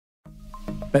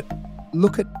But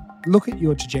look at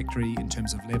your trajectory in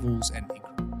terms of levels and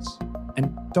increments,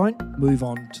 and don't move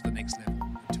on to the next level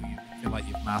until you feel like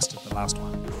you've mastered the last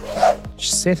one.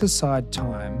 Set aside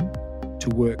time to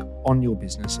work on your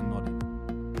business and not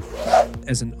in it.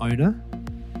 As an owner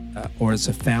or as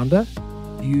a founder,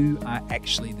 you are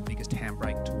actually the biggest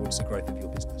handbrake towards the growth of your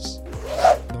business.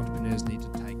 Entrepreneurs need to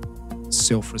take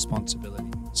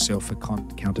self-responsibility,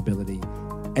 self-accountability,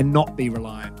 and not be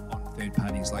reliant on third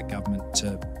parties like government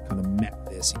to kind of map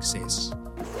their success.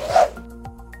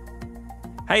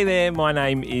 Hey there, my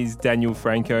name is Daniel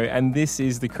Franco, and this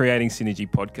is the Creating Synergy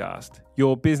podcast,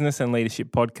 your business and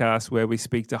leadership podcast where we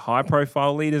speak to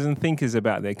high-profile leaders and thinkers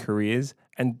about their careers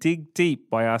and dig deep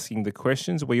by asking the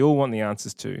questions we all want the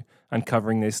answers to,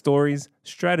 uncovering their stories,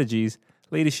 strategies,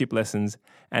 leadership lessons,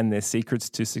 and their secrets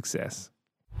to success.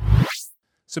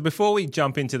 So before we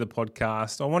jump into the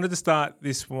podcast, I wanted to start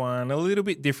this one a little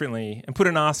bit differently and put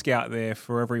an ask out there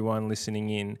for everyone listening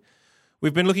in.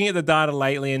 We've been looking at the data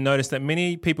lately and noticed that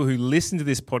many people who listen to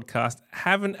this podcast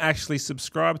haven't actually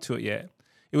subscribed to it yet.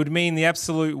 It would mean the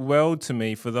absolute world to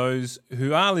me for those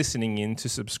who are listening in to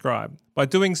subscribe. By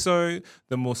doing so,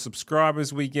 the more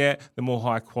subscribers we get, the more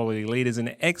high quality leaders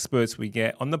and experts we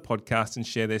get on the podcast and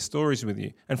share their stories with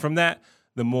you. And from that,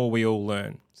 the more we all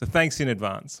learn. So thanks in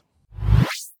advance.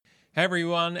 Hey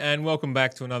everyone, and welcome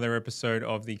back to another episode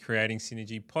of the Creating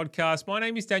Synergy podcast. My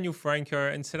name is Daniel Franco,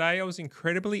 and today I was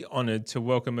incredibly honoured to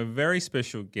welcome a very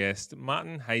special guest,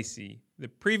 Martin Haese,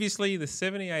 previously the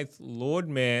 78th Lord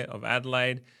Mayor of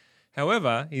Adelaide.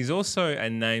 However, he's also a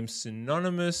name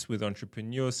synonymous with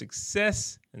entrepreneurial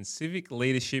success and civic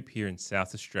leadership here in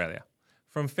South Australia.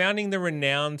 From founding the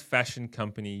renowned fashion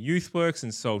company YouthWorks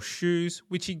and sold shoes,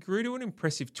 which he grew to an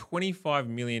impressive 25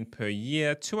 million per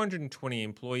year, 220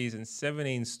 employees and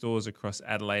 17 stores across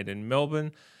Adelaide and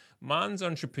Melbourne, Martin's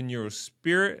entrepreneurial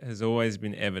spirit has always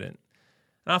been evident.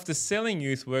 After selling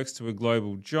YouthWorks to a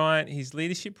global giant, his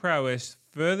leadership prowess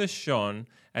further shone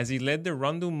as he led the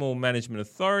Rundle Mall Management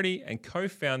Authority and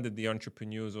co-founded the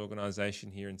Entrepreneurs Organisation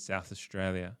here in South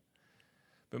Australia.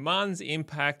 But Martin's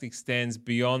impact extends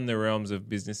beyond the realms of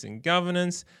business and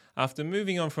governance. After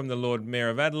moving on from the Lord Mayor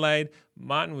of Adelaide,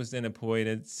 Martin was then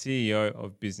appointed CEO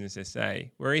of Business SA,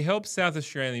 where he helped South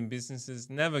Australian businesses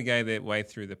navigate their way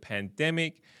through the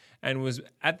pandemic and was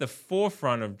at the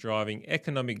forefront of driving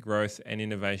economic growth and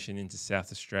innovation into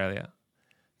South Australia.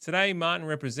 Today, Martin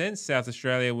represents South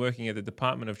Australia working at the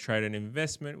Department of Trade and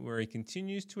Investment, where he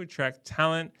continues to attract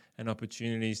talent and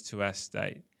opportunities to our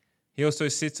state. He also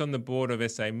sits on the board of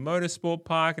SA Motorsport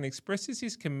Park and expresses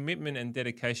his commitment and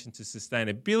dedication to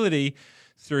sustainability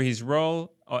through his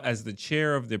role as the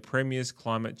chair of the Premier's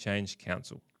Climate Change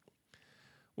Council.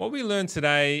 What we learned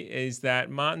today is that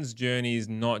Martin's journey is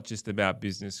not just about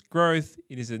business growth,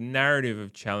 it is a narrative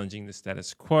of challenging the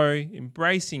status quo,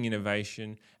 embracing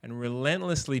innovation, and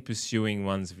relentlessly pursuing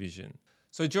one's vision.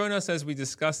 So join us as we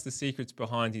discuss the secrets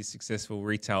behind his successful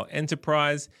retail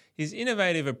enterprise, his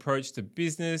innovative approach to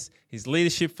business, his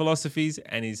leadership philosophies,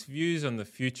 and his views on the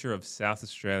future of South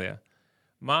Australia.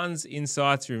 Martin's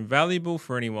insights are invaluable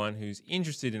for anyone who's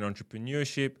interested in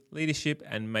entrepreneurship, leadership,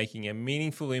 and making a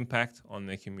meaningful impact on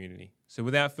their community. So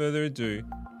without further ado,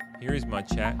 here is my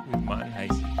chat with Martin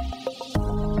Haese.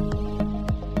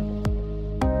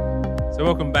 So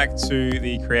welcome back to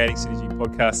the Creating Synergy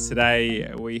podcast.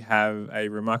 Today we have a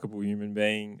remarkable human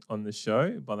being on the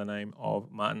show by the name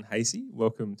of Martin Haese.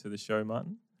 Welcome to the show,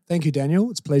 Martin. Thank you, Daniel.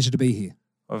 It's a pleasure to be here.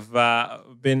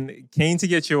 I've been keen to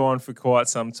get you on for quite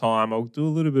some time. I'll do a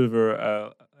little bit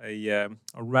of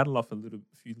I'll rattle off a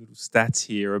few little stats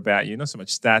here about you. Not so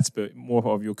much stats, but more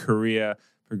of your career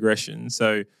progression.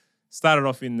 So started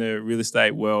off in the real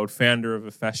estate world, founder of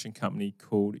a fashion company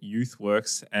called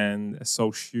YouthWorks and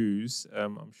sold shoes.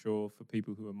 I'm sure for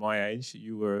people who are my age,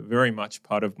 you were very much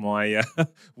part of my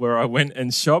where I went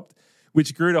and shopped,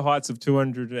 which grew to heights of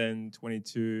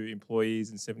 222 employees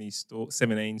and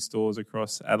 17 stores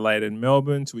across Adelaide and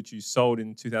Melbourne, to which you sold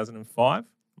in 2005.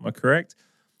 Am I correct?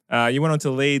 You went on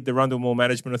to lead the Rundle Mall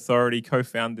Management Authority,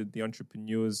 co-founded the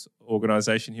Entrepreneurs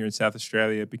Organisation here in South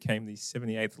Australia, became the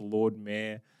 78th Lord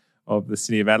Mayor of the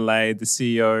City of Adelaide, the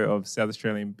CEO of South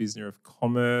Australian Business of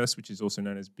Commerce, which is also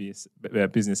known as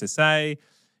Business SA.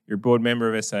 You're a board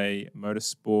member of SA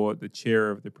Motorsport, the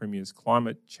chair of the Premier's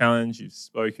Climate Challenge. You've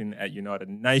spoken at United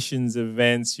Nations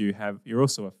events. You're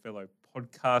also a fellow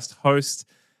podcast host,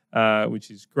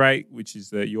 which is great, which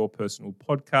is Your Personal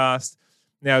Podcast.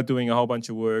 Now doing a whole bunch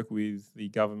of work with the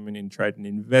government in trade and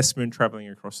investment, traveling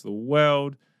across the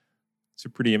world. It's a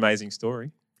pretty amazing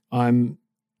story. I'm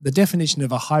the definition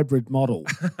of a hybrid model,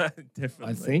 Definitely.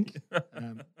 I think.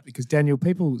 Because, Daniel,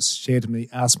 people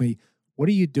ask me, what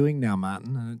are you doing now,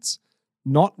 Martin? And it's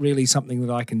not really something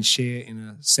that I can share in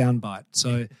a soundbite.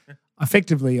 So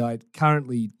effectively, I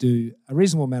currently do a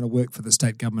reasonable amount of work for the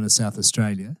state government of South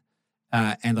Australia,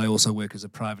 and I also work as a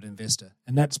private investor.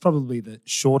 And that's probably the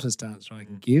shortest answer I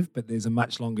can give, but there's a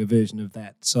much longer version of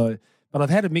that. So, but I've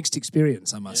had a mixed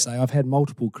experience, I must say. I've had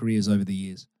multiple careers over the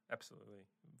years. Absolutely.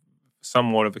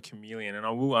 Somewhat of a chameleon, and I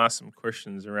will ask some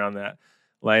questions around that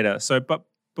later. So, but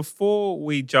before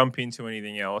we jump into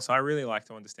anything else, I really like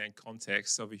to understand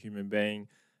context of a human being.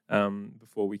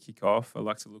 Before we kick off, I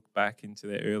like to look back into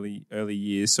their early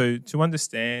years. So, to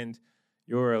understand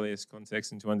your earliest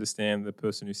context and to understand the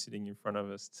person who's sitting in front of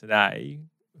us today,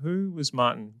 who was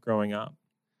Martin growing up?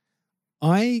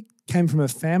 I came from a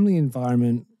family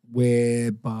environment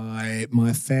whereby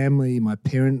my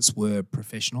parents were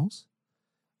professionals.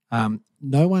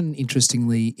 No one,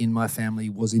 interestingly, in my family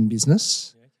was in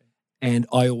business, and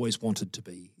I always wanted to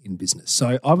be in business.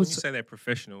 So I was. When you say they're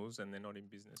professionals and they're not in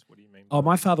business, what do you mean?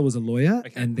 My father was a lawyer,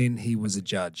 and then he was a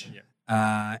judge.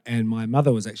 Yeah. And my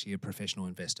mother was actually a professional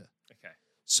investor. Okay.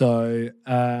 So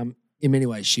in many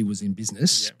ways, she was in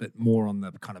business, but more on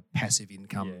the kind of passive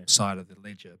income side of the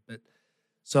ledger. But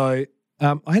so I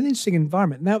had an interesting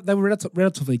environment. Now they were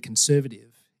relatively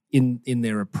conservative in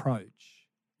their approach.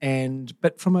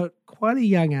 But from quite a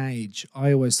young age,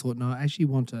 I always thought, no, I actually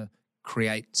want to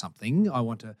create something. I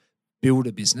want to build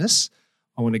a business.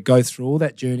 I want to go through all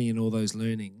that journey and all those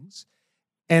learnings.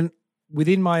 And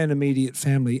within my own immediate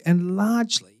family, and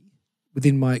largely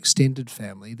within my extended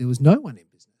family, there was no one in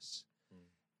business.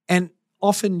 And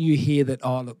often you hear that,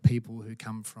 look, people who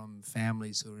come from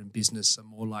families who are in business are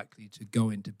more likely to go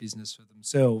into business for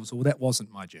themselves. Well, that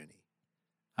wasn't my journey.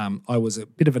 I was a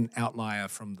bit of an outlier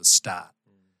from the start.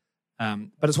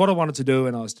 But it's what I wanted to do,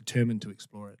 and I was determined to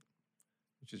explore it.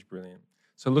 Which is brilliant.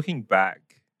 So looking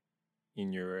back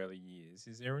in your early years,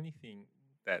 is there anything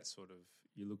that sort of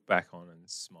you look back on and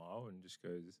smile and just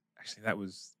goes, actually, that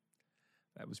was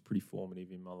pretty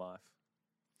formative in my life?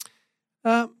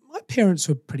 My parents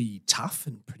were pretty tough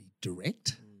and pretty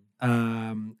direct,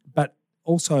 but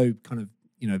also kind of,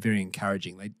 very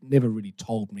encouraging. They never really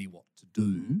told me what to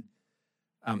do.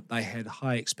 They had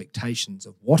high expectations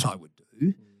of what I would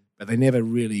do, but they never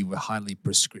really were highly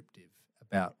prescriptive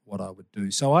about what I would do.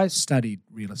 So I studied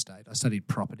real estate. I studied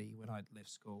property when I left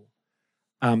school.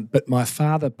 But my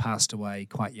father passed away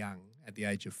quite young at the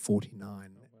age of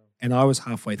 49, and I was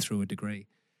halfway through a degree.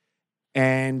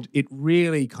 And it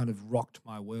really kind of rocked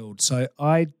my world. So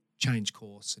I changed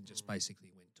course and just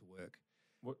basically went to work.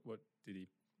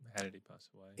 How did he pass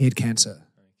away? He had cancer.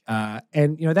 Okay.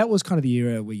 And, that was kind of the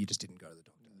era where you just didn't go to the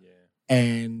doctor. Yeah.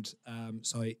 And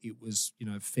so it was,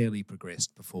 fairly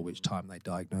progressed, before which time they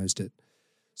diagnosed it.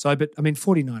 So, but,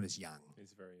 49 is young.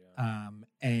 It's very young.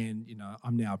 And,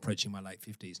 I'm now approaching my late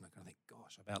 50s, and I kind of think,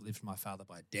 gosh, I've outlived my father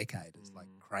by a decade. It's like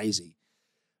crazy.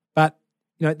 But,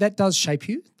 that does shape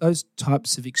you. Those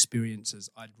types of experiences,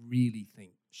 I'd really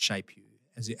think, shape you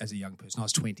as a young person. I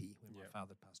was 20 when my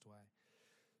father passed away.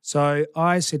 So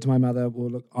I said to my mother, well,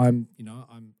 look,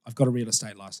 I've got a real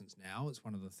estate license now. It's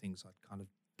one of the things I'd kind of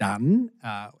done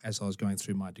as I was going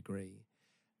through my degree.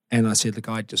 And I said, look,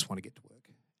 I just want to get to work.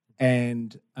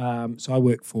 And so I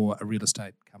worked for a real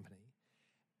estate company.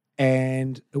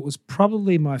 And it was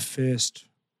probably my first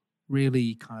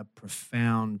really kind of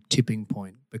profound tipping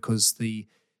point, because the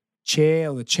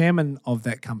chairman of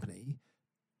that company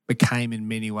became in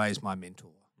many ways my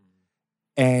mentor.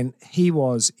 And he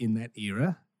was, in that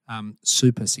era,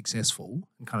 super successful,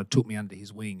 and kind of took me under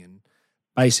his wing, and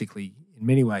basically in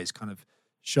many ways kind of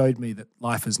showed me that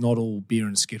life is not all beer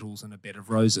and Skittles and a bed of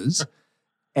roses,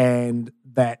 and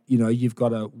that, you've got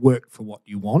to work for what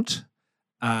you want,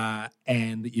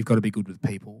 and that you've got to be good with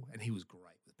people. And he was great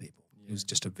with people. He was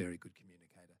just a very good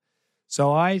communicator.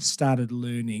 So I started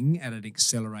learning at an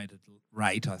accelerated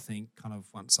rate, I think, kind of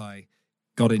once I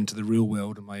got into the real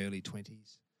world in my early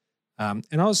 20s.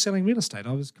 And I was selling real estate.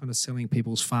 I was kind of selling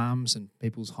people's farms and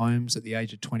people's homes at the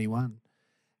age of 21.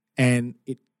 And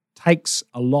it takes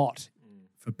a lot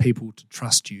for people to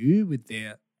trust you with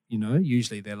their,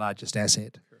 usually their largest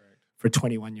asset. Correct. For a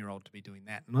 21-year-old to be doing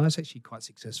that. And I was actually quite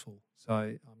successful. So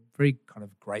I'm very kind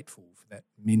of grateful for that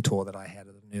mentor that I had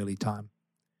at an early time.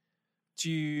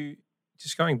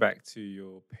 Just going back to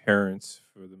your parents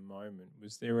for the moment,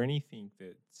 was there anything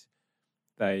that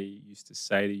they used to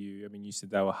say to you? You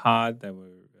said they were hard, they were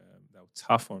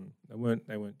tough they weren't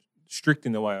strict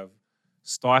in the way of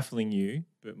stifling you,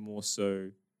 but more so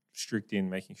strict in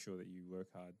making sure that you work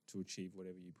hard to achieve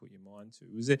whatever you put your mind to.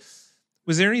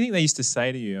 Was there anything they used to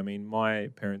say to you? My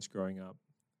parents growing up,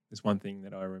 there's one thing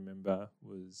that I remember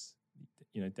was,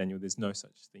 Daniel, there's no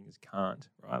such thing as can't,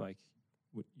 right? Like,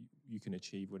 you can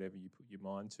achieve whatever you put your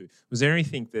mind to. Was there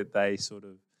anything that they sort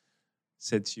of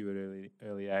said to you at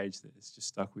early age that has just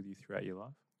stuck with you throughout your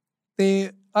life?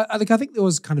 I think there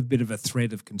was kind of a bit of a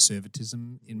thread of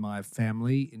conservatism in my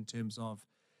family in terms of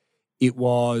it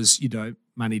was,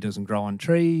 money doesn't grow on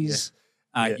trees.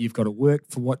 You've got to work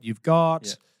for what you've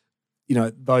got. Yeah.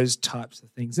 Those types of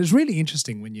things. It's really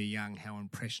interesting when you're young how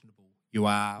impressionable you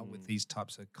are with these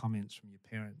types of comments from your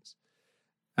parents.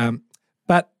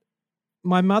 But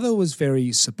my mother was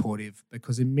very supportive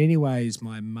because in many ways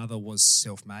my mother was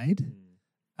self-made.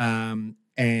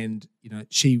 And,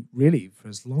 she really, for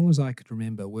as long as I could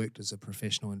remember, worked as a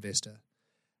professional investor.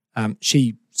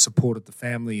 She supported the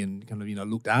family and kind of,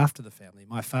 looked after the family.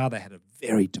 My father had a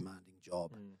very demanding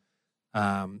job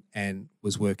and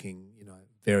was working,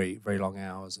 very, very long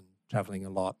hours and travelling a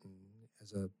lot and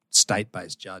as a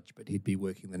state-based judge, but he'd be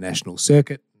working the national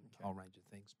circuit and a whole range of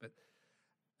things. But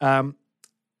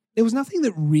there was nothing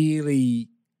that really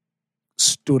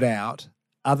stood out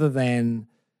other than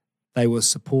they were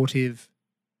supportive,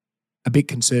 a bit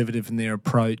conservative in their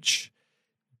approach,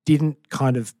 didn't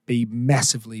kind of be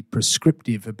massively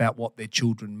prescriptive about what their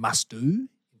children must do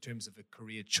in terms of a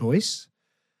career choice,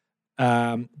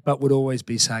 but would always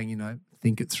be saying,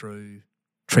 think it through,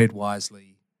 tread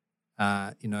wisely,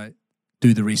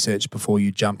 do the research before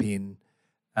you jump in,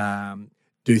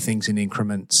 do things in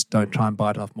increments, don't try and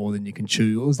bite off more than you can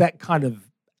chew. It was that kind of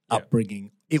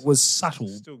upbringing. It was subtle.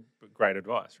 Still great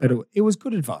advice, right? But it was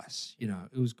good advice,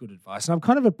 it was good advice. And I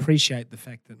kind of appreciate the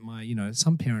fact that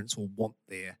some parents will want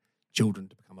their children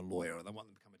to become a lawyer or they want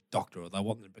them to become a doctor or they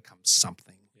want them to become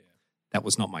something. Yeah. That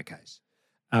was not my case.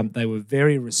 They were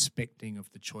very respecting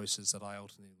of the choices that I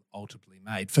ultimately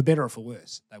made, for better or for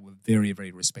worse. They were very,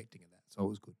 very respecting of that. So it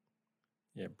was good.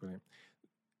 Yeah, brilliant.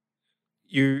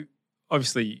 You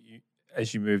obviously,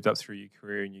 as you moved up through your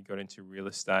career and you got into real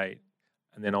estate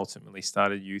and then ultimately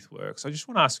started youth work. So I just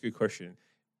want to ask you a question.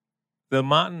 The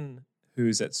Martin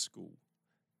who's at school,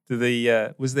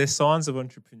 was there signs of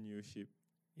entrepreneurship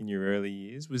in your early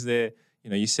years? Was there,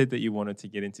 you said that you wanted to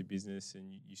get into business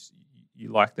and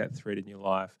you liked that thread in your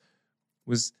life.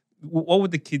 What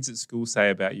would the kids at school say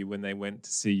about you when they went to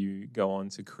see you go on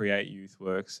to create youth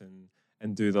works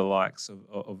and do the likes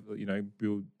of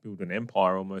build an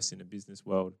empire almost in a business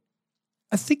world?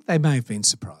 I think they may have been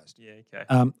surprised. Yeah,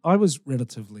 okay. I was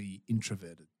relatively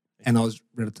introverted and I was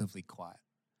relatively quiet.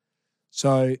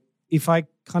 So if I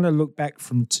kind of look back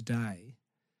from today,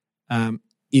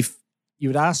 if you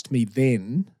had asked me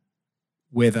then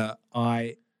whether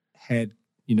I had,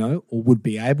 or would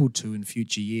be able to in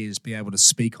future years be able to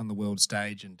speak on the world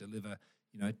stage and deliver,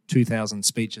 2,000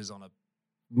 speeches on a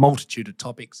multitude of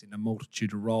topics in a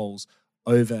multitude of roles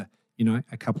over,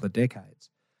 a couple of decades,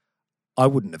 I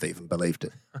wouldn't have even believed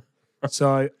it.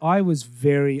 So I was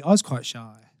quite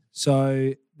shy.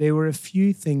 So there were a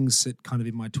few things that kind of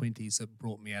in my 20s that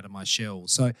brought me out of my shell.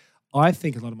 So I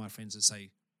think a lot of my friends would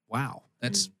say, wow,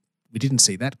 we didn't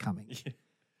see that coming.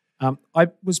 I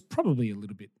was probably a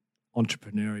little bit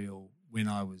entrepreneurial when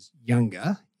I was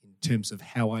younger in terms of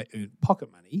how I earned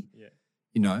pocket money,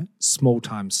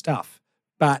 small-time stuff.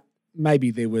 But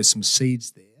maybe there were some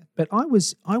seeds there. But I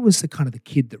was the kind of the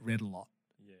kid that read a lot.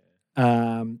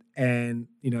 And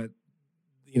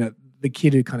the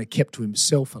kid who kind of kept to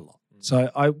himself a lot.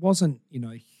 So I wasn't,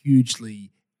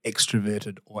 hugely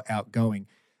extroverted or outgoing.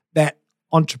 That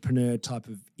entrepreneur type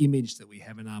of image that we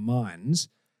have in our minds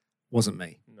wasn't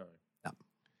me. No.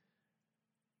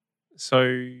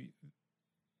 So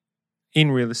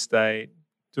in real estate,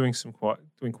 doing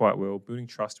quite well, building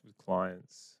trust with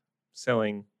clients,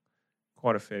 selling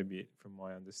quite a fair bit from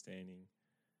my understanding,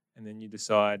 and then you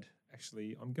decide,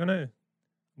 actually, I'm gonna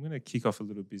kick off a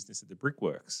little business at the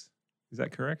Brickworks. Is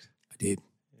that correct? I did.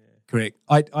 Yeah. Correct.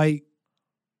 I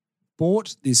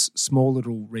bought this small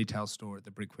little retail store at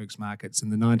the Brickworks markets in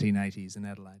the 1980s in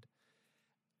Adelaide.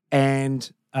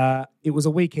 And it was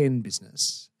a weekend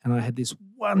business. And I had this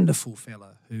wonderful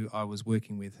fella who I was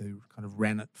working with who kind of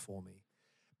ran it for me.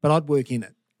 But I'd work in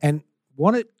it. And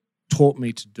what it taught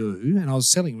me to do, and I was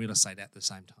selling real estate at the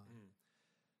same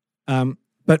time,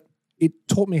 but it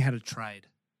taught me how to trade.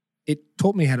 It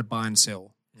taught me how to buy and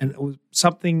sell. And it was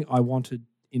something I wanted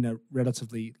in a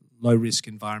relatively low-risk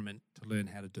environment to learn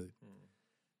how to do.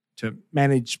 To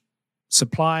manage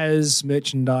suppliers,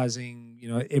 merchandising,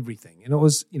 everything. And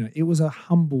it was a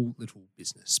humble little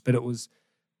business, but it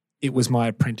was my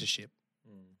apprenticeship.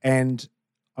 And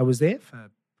I was there for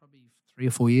probably 3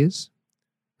 or 4 years,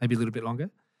 maybe a little bit longer.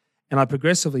 And I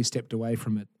progressively stepped away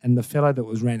from it. And the fellow that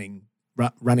was running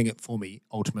it for me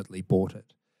ultimately bought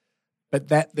it. But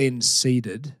that then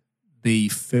seeded the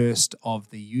first of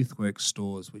the YouthWorks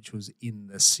stores, which was in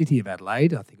the city of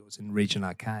Adelaide. I think it was in Regent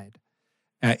Arcade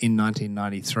in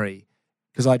 1993,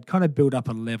 because I'd kind of built up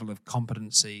a level of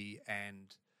competency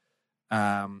and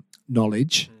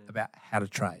knowledge about how to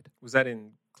trade. Was that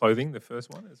in clothing, the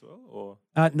first one as well? Or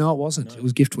no, it wasn't. No. It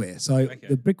was giftware. So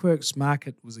the Brickworks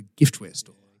Market was a giftware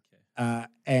store,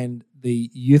 and the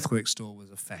YouthWorks store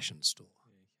was a fashion store.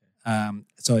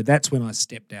 So that's when I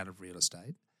stepped out of real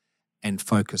estate and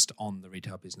focused on the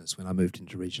retail business when I moved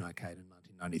into Regent Arcade in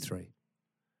 1993.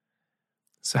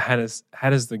 So how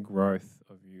does the growth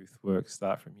of YouthWorks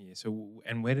start from here? So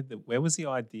and where was the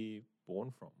idea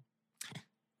born from?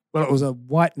 Well, it was a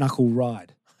white knuckle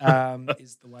ride,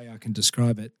 is the way I can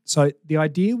describe it. So the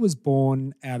idea was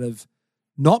born out of,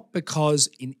 not because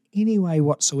in any way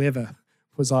whatsoever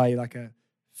was I like a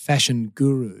fashion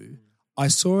guru. I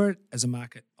saw it as a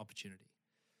market opportunity.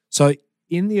 So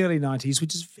in the early 90s,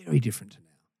 which is very different to now,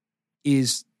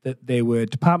 is that there were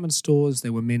department stores,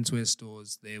 there were menswear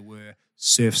stores, there were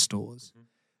surf stores. Mm-hmm.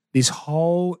 This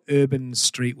whole urban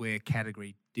streetwear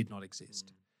category did not exist.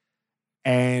 Mm-hmm.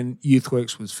 And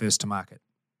YouthWorks was first to market.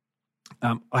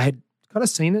 I had kind of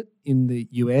seen it in the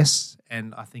US,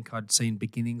 and I think I'd seen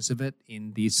beginnings of it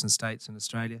in the eastern states in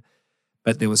Australia,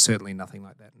 but there was certainly nothing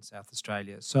like that in South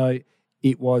Australia. So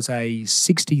it was a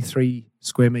 63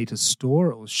 square metre store.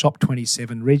 It was Shop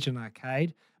 27, Regent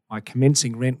Arcade. My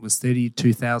commencing rent was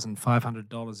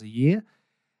 $32,500 a year.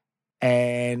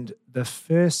 And the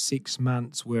first 6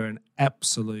 months were an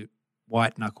absolute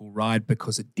white knuckle ride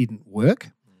because it didn't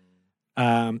work.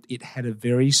 It had a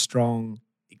very strong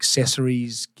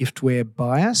accessories, giftware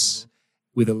bias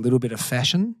with a little bit of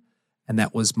fashion. And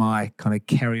that was my kind of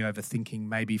carryover thinking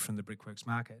maybe from the Brickworks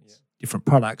Market. Yeah. Different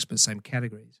products, but same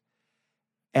categories.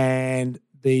 And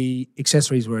the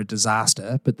accessories were a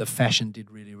disaster, but the fashion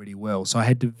did really, really well. So I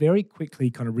had to very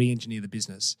quickly kind of re-engineer the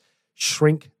business,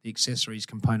 shrink the accessories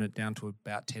component down to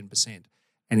about 10%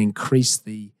 and increase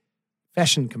the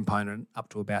fashion component up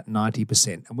to about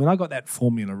 90%. And when I got that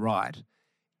formula right,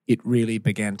 it really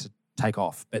began to take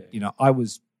off. But, I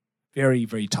was very,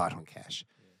 very tight on cash.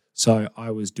 So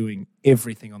I was doing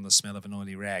everything on the smell of an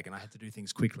oily rag, and I had to do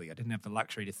things quickly. I didn't have the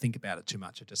luxury to think about it too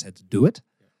much. I just had to do it.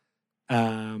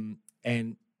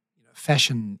 And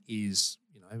fashion is,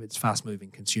 it's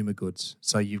fast-moving consumer goods.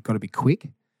 So you've got to be quick,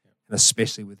 and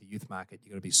especially with the youth market,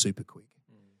 you've got to be super quick.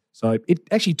 So it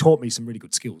actually taught me some really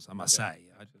good skills, I must say.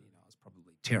 I was probably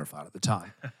terrified at the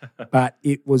time, but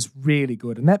it was really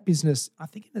good. And that business, I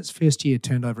think in its first year,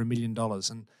 turned over $1 million.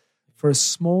 And for a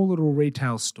small little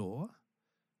retail store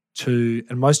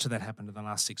and most of that happened in the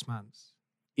last 6 months,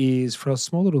 is for a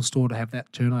small little store to have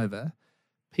that turnover,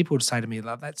 people would say to me,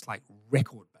 that's like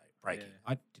record breaking.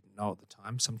 Yeah. I didn't know at the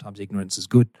time. Sometimes ignorance is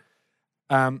good.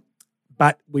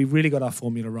 But we really got our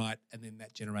formula right, and then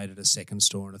that generated a second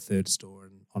store and a third store,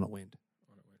 and on it went.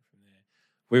 From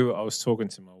there. I was talking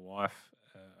to my wife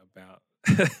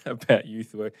about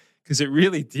youth work, because it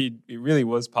really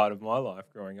was part of my life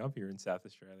growing up here in South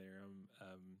Australia.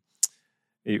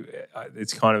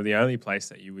 It's kind of the only place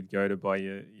that you would go to buy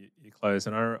your clothes.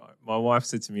 And my wife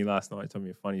said to me last night, told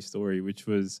me a funny story, which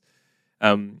was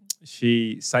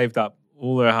she saved up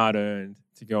all her hard-earned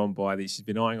to go and buy these. She'd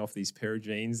been eyeing off these pair of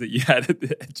jeans that you had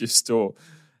at your store.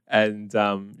 And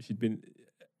she'd been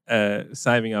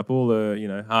saving up all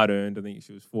her hard-earned. I think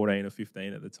she was 14 or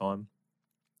 15 at the time.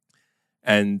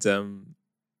 And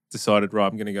decided, right,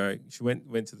 I'm going to go. She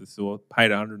went to the store, paid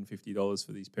 $150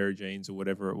 for these pair of jeans or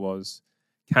whatever it was.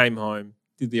 Came home,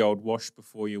 did the old wash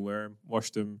before you wear them,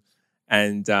 washed them,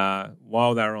 and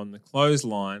while they were on the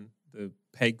clothesline, the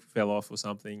peg fell off or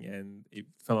something, and it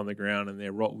fell on the ground, and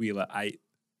their Rottweiler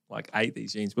ate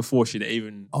these jeans before she'd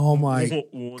even. Oh my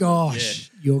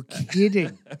gosh, you're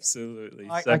kidding! Absolutely,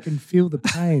 I can feel the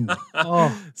pain.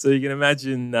 Oh, so you can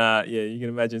imagine. You can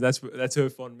imagine that's her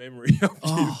fond memory of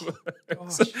you.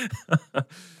 Gosh.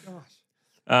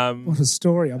 What a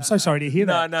story! I'm so sorry to hear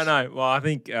that. No. Well, I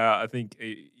think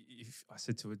if I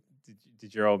said to her,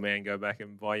 "Did your old man go back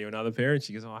and buy you another pair?" And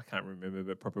she goes, "Oh, I can't remember,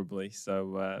 but probably."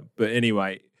 So, but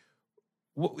anyway,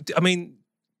 growing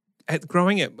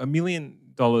at $1 million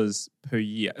per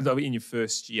year in your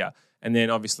first year, and then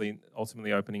obviously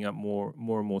ultimately opening up more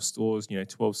and more stores.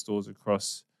 12 stores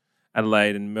across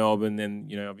Adelaide and Melbourne. Then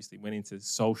obviously went into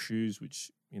Soul Shoes, which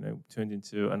turned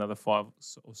into another 5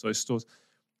 or so stores.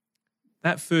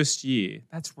 That first year,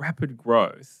 that's rapid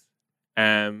growth.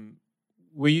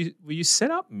 Were you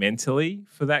set up mentally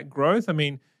for that growth? I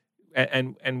mean,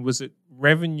 and was it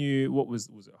revenue? What was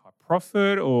it high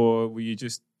profit, or were you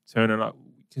just turning up?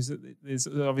 Because there's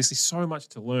obviously so much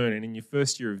to learn, and in your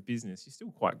first year of business, you're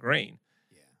still quite green.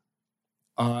 Yeah.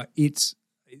 It's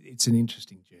an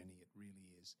interesting journey. It really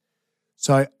is.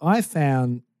 So I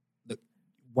found that,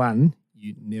 one,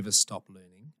 you never stop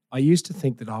learning. I used to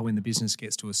think that, when the business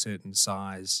gets to a certain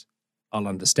size, I'll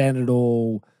understand it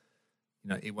all.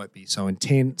 It won't be so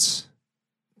intense.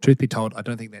 Truth be told, I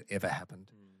don't think that ever happened.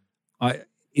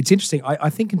 It's interesting. I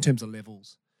think in terms of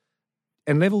levels,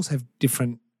 and levels have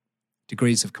different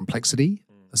degrees of complexity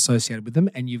associated with them,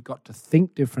 and you've got to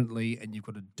think differently and you've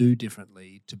got to do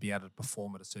differently to be able to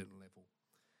perform at a certain level.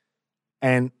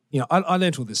 And, I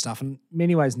learned all this stuff. And in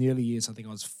many ways, in the early years, I think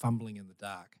I was fumbling in the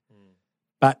dark.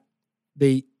 But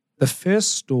the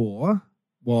first store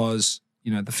was,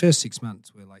 the first 6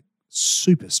 months were like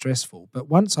super stressful. But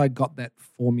once I got that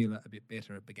formula a bit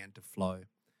better, it began to flow.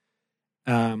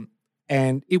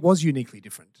 And it was uniquely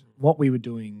different. What we were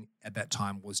doing at that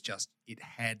time was just, it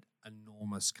had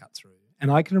enormous cut through. And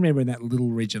I can remember in that little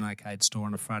Region Arcade store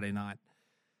on a Friday night,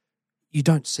 you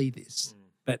don't see this,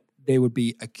 but there would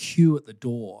be a queue at the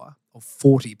door of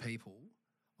 40 people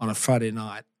on a Friday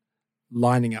night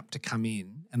lining up to come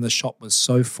in, and the shop was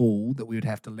so full that we would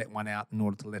have to let one out in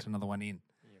order to let another one in.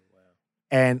 Yeah, wow.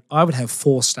 And I would have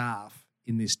 4 staff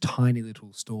in this tiny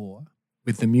little store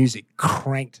with the music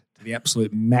cranked to the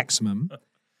absolute maximum.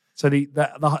 So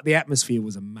the atmosphere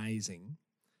was amazing.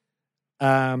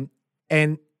 And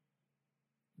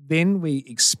then we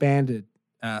expanded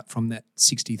from that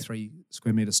 63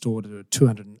 square metre store to a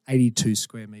 282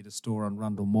 square metre store on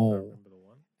Rundle Mall.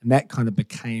 And that kind of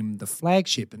became the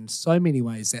flagship. In so many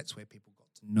ways, that's where people got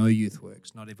to know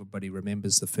YouthWorks. Not everybody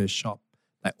remembers the first shop.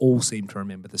 They all seem to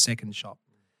remember the second shop.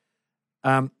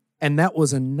 And that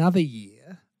was another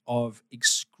year of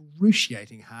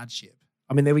excruciating hardship.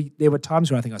 I mean, there were times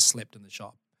where I think I slept in the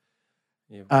shop.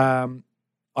 Yeah.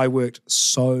 I worked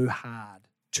so hard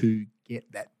to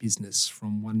get that business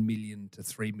from 1 million to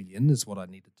 3 million is what I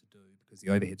needed to do because the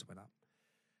overheads went up.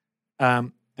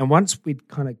 And once we'd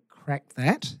kind of cracked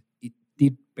that, it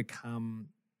did become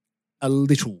a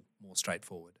little more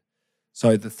straightforward.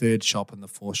 So the third shop and the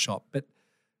fourth shop. But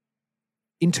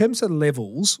in terms of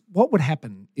levels, what would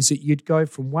happen is that you'd go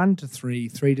from 1 to 3,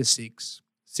 3 to 6,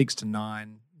 6 to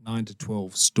 9, 9 to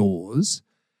 12 stores,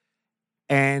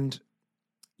 and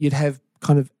you'd have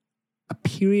kind of a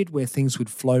period where things would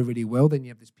flow really well. Then you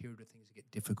have this period where things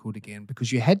get difficult again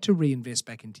because you had to reinvest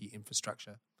back into your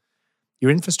infrastructure.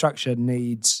 Your infrastructure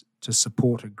needs to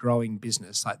support a growing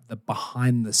business, like the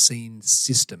behind-the-scenes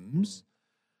systems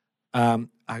are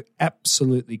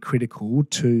absolutely critical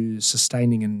to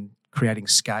sustaining and creating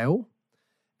scale.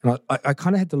 And I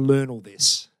kind of had to learn all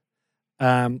this.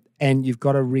 And you've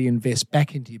got to reinvest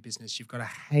back into your business. You've got to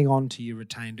hang on to your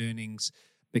retained earnings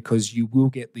because you will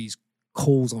get these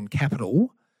calls on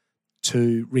capital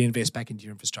to reinvest back into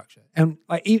your infrastructure. And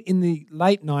like in the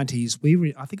late 90s,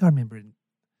 I think I remember,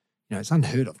 it's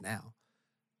unheard of now.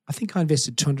 I think I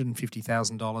invested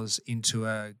 $250,000 into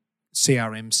a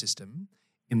CRM system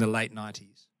in the late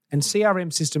 90s. And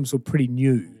CRM systems were pretty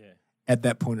new at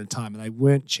that point in time, and they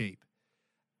weren't cheap.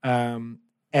 And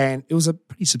it was a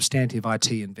pretty substantive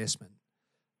IT investment.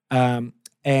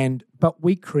 But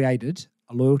we created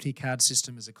a loyalty card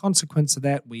system as a consequence of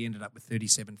that. We ended up with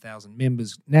 37,000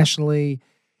 members nationally.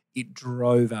 It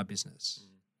drove our business.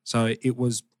 So it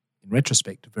was, in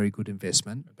retrospect, a very good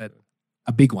investment, but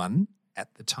a big one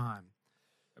at the time.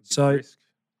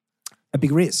 A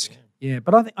big risk. Yeah.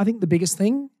 But I think the biggest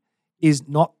thing is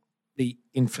not the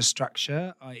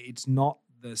infrastructure. It's not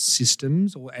the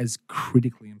systems, or as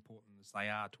critically important as they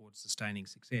are towards sustaining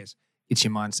success. It's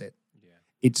your mindset. Yeah.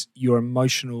 It's your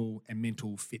emotional and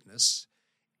mental fitness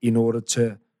in order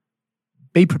to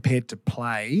be prepared to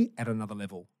play at another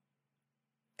level.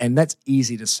 And that's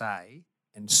easy to say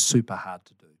and super hard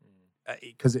to do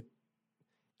because it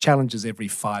challenges every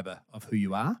fibre of who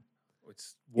you are.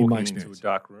 It's walking into a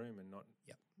dark room and not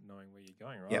knowing where you're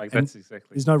going, right? Yep. Like that's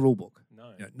exactly. There's no rule book.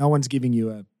 No. No one's giving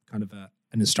you a kind of an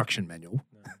instruction manual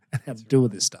how to deal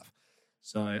with this stuff.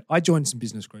 So I joined some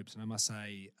business groups, and I must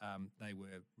say they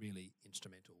were really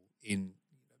instrumental in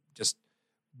just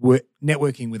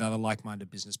networking with other like-minded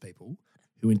business people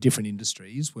who in different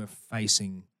industries were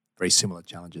facing very similar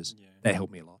challenges. Yeah. That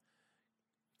helped me a lot.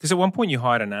 Because at one point you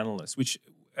hired an analyst, which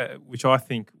I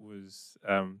think was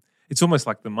it's almost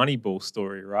like the Moneyball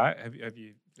story, right? Have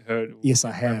you heard? Yes,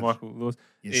 I have. Michael Lewis.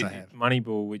 Yes, I have.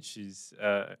 Moneyball, which is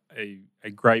a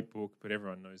great book, but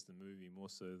everyone knows the movie more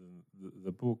so than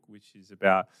the book, which is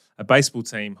about a baseball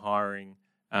team hiring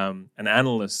an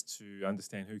analyst to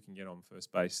understand who can get on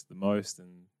first base the most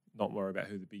and not worry about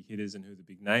who the big hitters and who the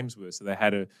big names were. So they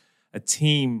had a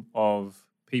team of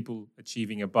people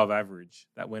achieving above average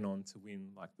that went on to win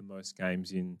like the most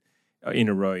games in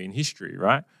a row in history,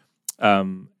 right?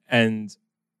 And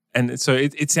so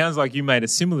it sounds like you made a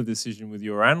similar decision with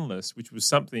your analyst, which was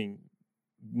something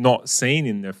not seen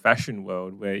in the fashion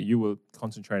world, where you were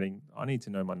concentrating, I need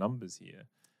to know my numbers here.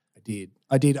 I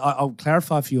did. I'll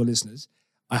clarify for your listeners.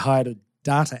 I hired a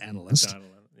data analyst,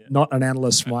 not an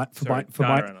analyst not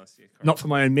for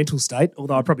my own mental state,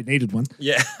 although I probably needed one.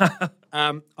 Yeah.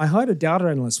 I hired a data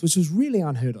analyst, which was really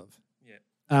unheard of.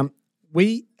 Yeah.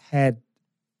 We had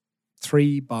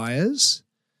 3 buyers.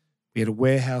 We had a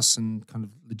warehouse and kind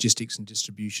of logistics and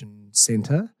distribution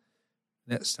centre.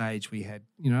 At that stage, we had,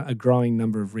 a growing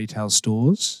number of retail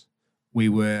stores. We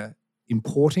were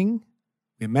importing.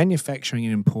 We were manufacturing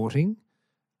and importing.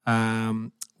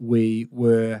 We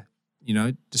were,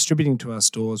 distributing to our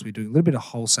stores. We were doing a little bit of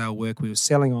wholesale work. We were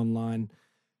selling online.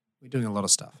 We were doing a lot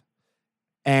of stuff.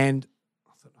 And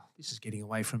I thought, this is getting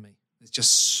away from me. There's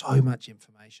just so much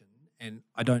information, and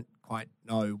I don't quite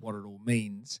know what it all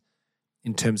means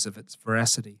in terms of its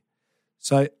veracity.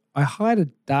 So I hired a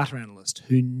data analyst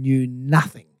who knew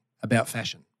nothing about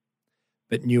fashion,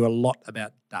 but knew a lot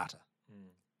about data,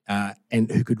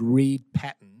 and who could read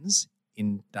patterns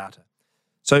in data.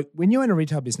 So when you're in a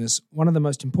retail business, one of the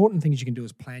most important things you can do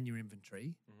is plan your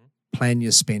inventory, plan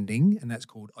your spending, and that's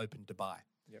called open to buy,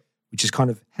 which is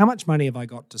kind of how much money have I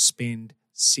got to spend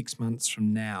 6 months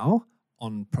from now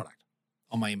on product,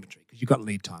 on my inventory, because you've got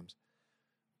lead times.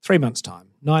 3 months' time,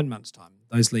 9 months' time,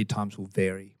 those lead times will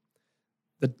vary.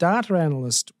 The data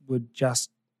analyst would just,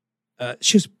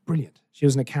 she was brilliant. She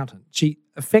was an accountant. She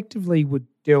effectively would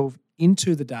delve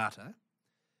into the data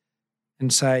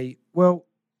and say, well,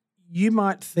 you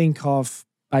might think of,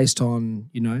 based on,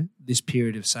 this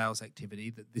period of sales activity,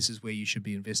 that this is where you should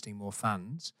be investing more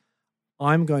funds.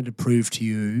 I'm going to prove to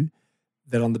you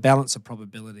that on the balance of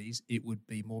probabilities, it would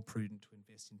be more prudent to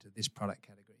invest into this product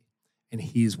category. And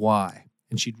here's why.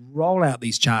 And she'd roll out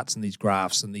these charts and these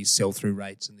graphs and these sell-through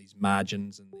rates and these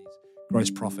margins and these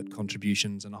gross profit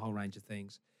contributions and a whole range of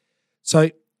things. So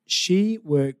she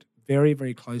worked very,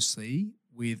 very closely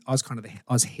with, I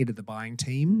was head of the buying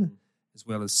team as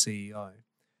well as CEO.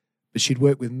 But she'd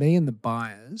work with me and the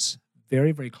buyers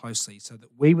very, very closely so that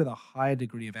we, with a higher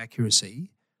degree of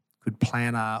accuracy, could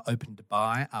plan our open to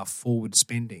buy, our forward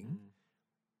spending.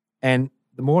 And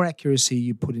the more accuracy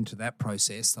you put into that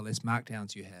process, the less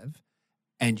markdowns you have,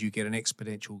 and you get an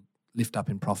exponential lift up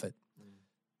in profit.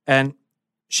 And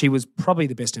she was probably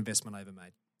the best investment I ever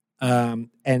made.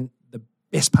 And the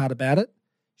best part about it,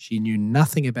 she knew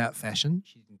nothing about fashion.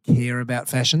 She didn't care about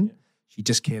fashion. She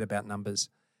just cared about numbers.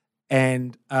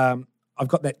 And I've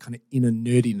got that kind of inner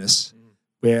nerdiness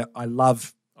where I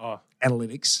love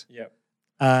analytics.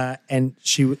 And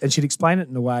she'd explain it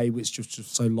in a way which was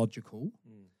just so logical,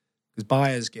 because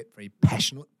buyers get very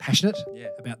passionate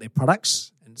about their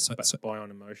products, and so buy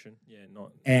on emotion,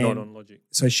 not on logic.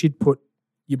 So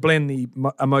you blend the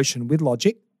emotion with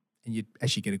logic, and you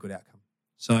actually get a good outcome.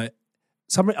 So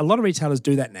a lot of retailers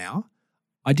do that now.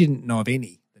 I didn't know of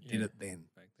any that did it then.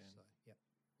 Back then. So,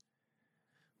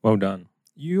 Well done.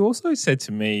 You also said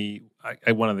to me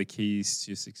one of the keys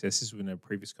to your success is in a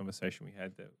previous conversation we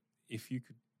had that if you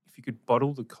could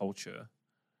bottle the culture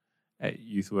at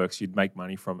YouthWorks, you'd make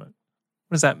money from it.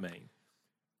 What does that mean?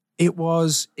 It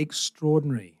was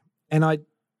extraordinary. And I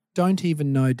don't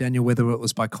even know, Daniel, whether it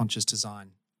was by conscious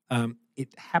design.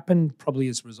 It happened probably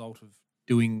as a result of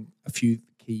doing a few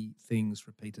key things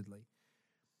repeatedly.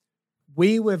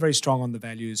 We were very strong on the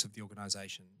values of the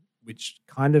organisation, which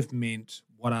kind of meant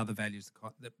what are the values?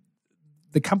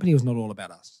 The company was not all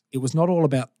about us. It was not all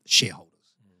about shareholders.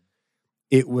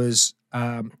 It was,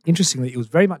 interestingly, it was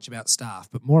very much about staff,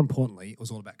 but more importantly, it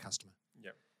was all about customer.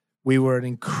 Yep. We were an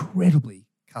incredibly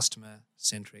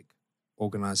customer-centric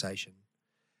organisation.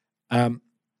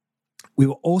 We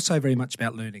were also very much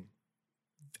about learning.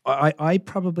 I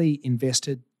probably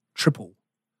invested triple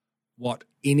what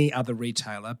any other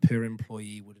retailer per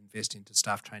employee would invest into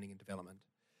staff training and development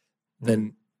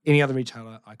than any other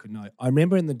retailer I could know. I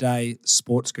remember in the day,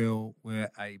 Sportsgirl were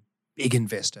a big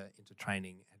investor into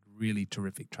training, had really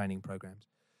terrific training programs.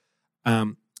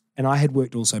 And I had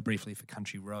worked also briefly for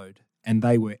Country Road, and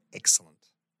they were excellent.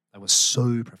 They were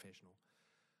so professional.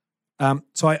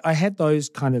 So I had those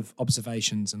kind of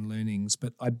observations and learnings,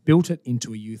 but I built it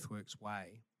into a YouthWorks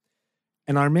way.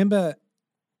 And I remember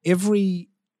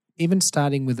even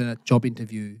starting with a job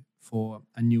interview for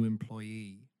a new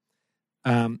employee,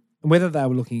 whether they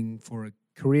were looking for a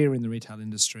career in the retail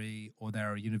industry or they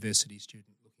were a university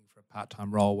student looking for a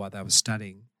part-time role while they were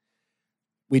studying,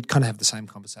 we'd kind of have the same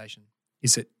conversation,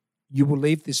 is that you will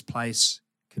leave this place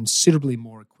considerably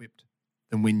more equipped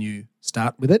than when you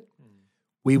start with it.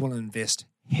 We will invest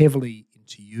heavily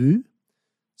into you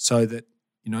so that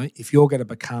if you're going to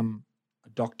become a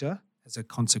doctor as a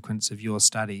consequence of your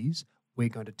studies, we're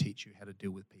going to teach you how to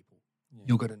deal with people. Yeah.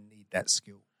 You're going to need that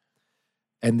skill.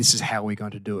 And this is how we're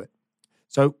going to do it.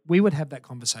 So we would have that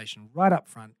conversation right up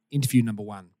front, interview number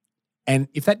one. And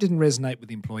if that didn't resonate with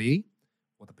the employee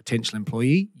or the potential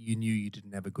employee, you knew you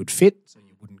didn't have a good fit, so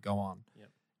you wouldn't go on. Yep.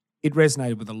 It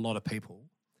resonated with a lot of people.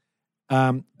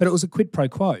 But it was a quid pro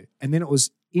quo. And then it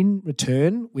was, in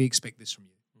return, we expect this from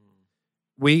you.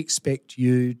 We expect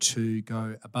you to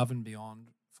go above and beyond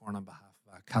for and on behalf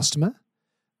of our customer.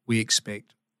 We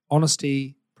expect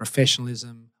honesty,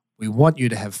 professionalism. We want you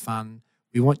to have fun.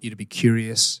 We want you to be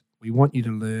curious. We want you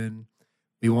to learn.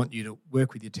 We want you to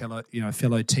work with your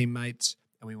fellow teammates,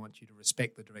 and we want you to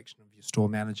respect the direction of your store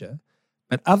manager.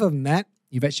 But other than that,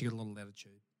 you've actually got a lot of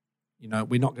latitude.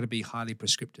 We're not going to be highly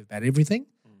prescriptive about everything.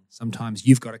 Sometimes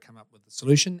you've got to come up with the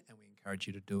solution, and we encourage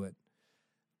you to do it.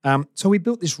 So we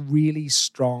built this really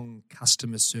strong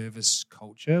customer service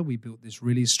culture. We built this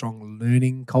really strong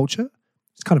learning culture.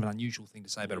 It's kind of an unusual thing to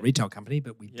say about a retail company,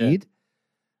 but we did.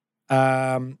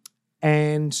 And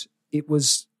it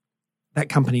was, that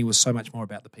company was so much more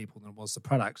about the people than it was the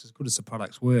products. As good as the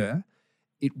products were,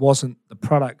 it wasn't the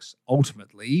products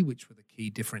ultimately, which were the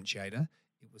key differentiator.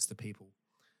 It was the people.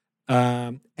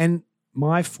 And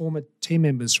my former team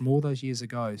members from all those years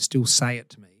ago still say it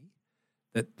to me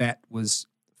that was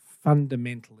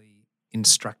fundamentally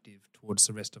instructive towards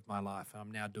the rest of my life.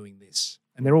 I'm now doing this.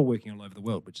 And they're all working all over the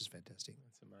world, which is fantastic.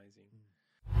 That's amazing.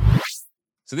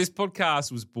 So this podcast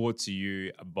was brought to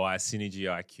you by Synergy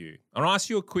IQ. I'll ask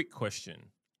you a quick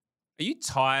question. Are you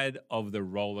tired of the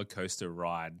roller coaster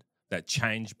ride that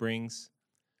change brings?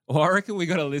 Well, I reckon we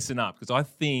got to listen up, because I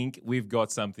think we've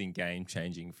got something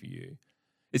game-changing for you.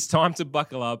 It's time to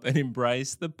buckle up and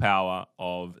embrace the power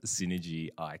of Synergy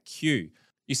IQ.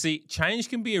 You see, change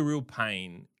can be a real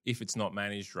pain if it's not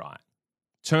managed right.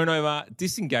 Turnover,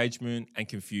 disengagement, and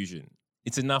confusion.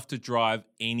 It's enough to drive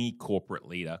any corporate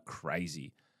leader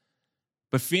crazy.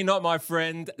 But fear not, my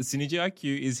friend. Synergy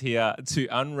IQ is here to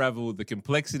unravel the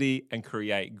complexity and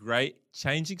create great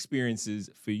change experiences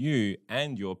for you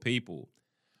and your people.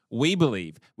 We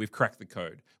believe we've cracked the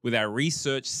code with our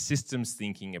research systems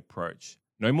thinking approach.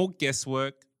 No more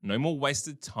guesswork, no more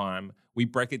wasted time. We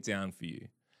break it down for you,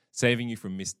 saving you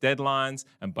from missed deadlines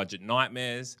and budget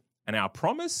nightmares. And our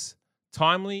promise?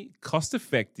 Timely,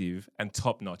 cost-effective, and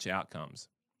top-notch outcomes.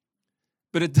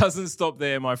 But it doesn't stop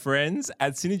there, my friends.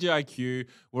 At Synergy IQ,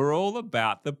 we're all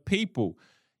about the people.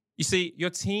 You see, your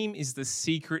team is the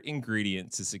secret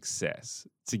ingredient to success.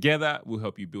 Together, we'll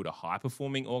help you build a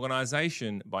high-performing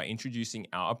organization by introducing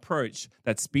our approach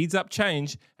that speeds up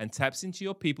change and taps into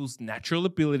your people's natural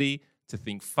ability to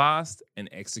think fast and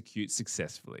execute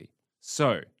successfully.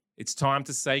 So, it's time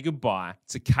to say goodbye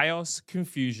to chaos,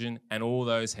 confusion, and all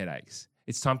those headaches.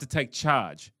 It's time to take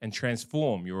charge and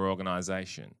transform your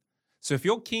organization. So if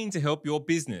you're keen to help your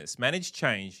business manage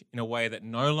change in a way that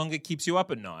no longer keeps you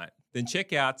up at night, then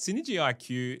check out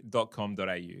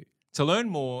synergyiq.com.au to learn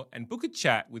more and book a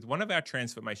chat with one of our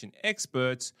transformation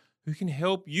experts who can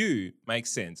help you make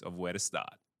sense of where to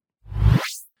start.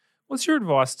 What's your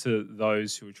advice to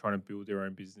those who are trying to build their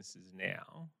own businesses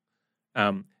now,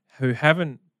 who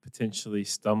haven't potentially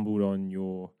stumbled on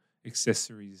your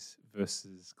accessories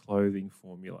versus clothing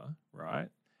formula, right?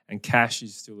 And cash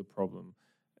is still a problem.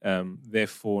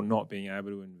 Therefore, not being able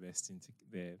to invest into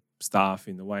their staff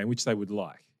in the way in which they would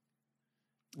like.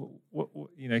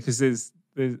 Because there's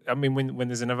when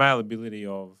there's an availability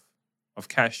of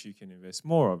cash, you can invest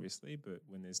more, obviously. But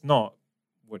when there's not,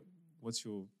 what's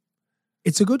your?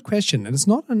 It's a good question, and it's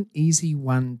not an easy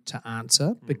one to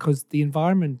answer because the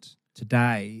environment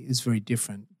today is very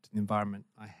different to the environment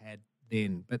I had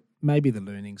then. But maybe the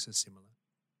learnings are similar.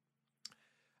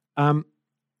 I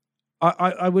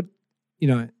would.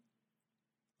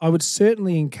 I would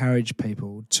certainly encourage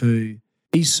people to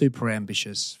be super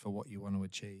ambitious for what you want to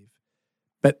achieve,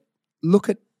 but look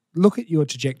at your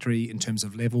trajectory in terms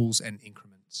of levels and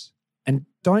increments, and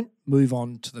don't move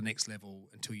on to the next level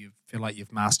until you feel like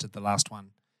you've mastered the last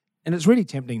one. And it's really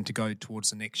tempting to go towards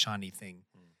the next shiny thing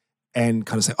and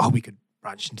kind of say, oh, we could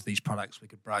branch into these products, we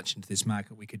could branch into this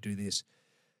market, we could do this.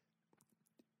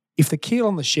 If the keel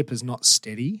on the ship is not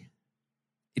steady,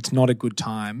 it's not a good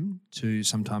time to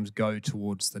sometimes go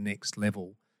towards the next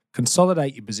level.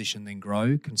 Consolidate your position, then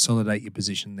grow. Consolidate your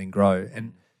position, then grow.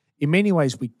 And in many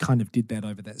ways, we kind of did that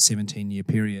over that 17-year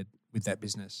period with that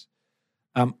business.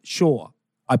 Sure,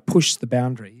 I pushed the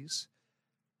boundaries,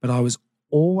 but I was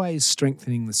always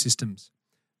strengthening the systems.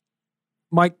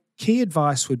 My key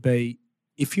advice would be,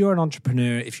 if you're an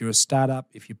entrepreneur, if you're a startup,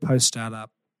 if you're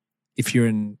post-startup, if you're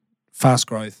in fast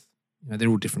growth, they're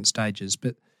all different stages,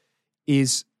 but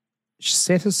is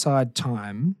set aside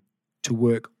time to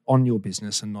work on your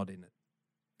business and not in it.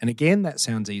 And again, that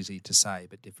sounds easy to say,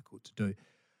 but difficult to do.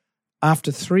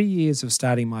 After 3 years of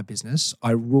starting my business,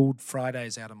 I ruled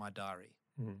Fridays out of my diary.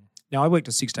 Now, I worked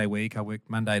a 6-day week. I worked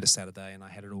Monday to Saturday, and I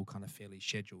had it all kind of fairly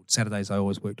scheduled. Saturdays, I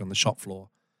always worked on the shop floor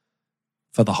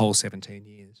for the whole 17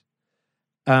 years.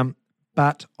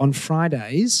 But on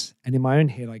Fridays, and in my own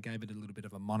head, I gave it a little bit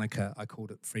of a moniker. I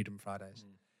called it Freedom Fridays.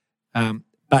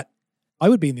 But I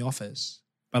would be in the office,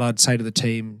 but I'd say to the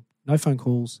team, no phone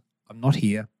calls. I'm not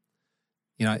here.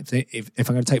 If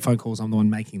I'm going to take phone calls, I'm the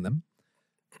one making them.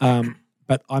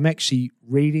 But I'm actually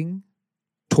reading,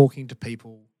 talking to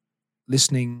people,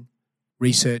 listening,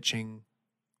 researching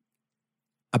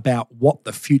about what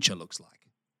the future looks like.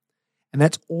 And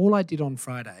that's all I did on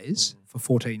Fridays for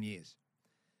 14 years.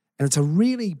 And it's a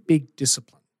really big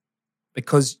discipline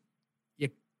because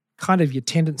your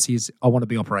tendency is, I want to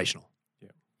be operational.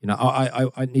 Yeah.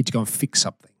 I need to go and fix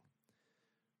something.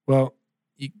 Well,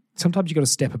 sometimes you've got to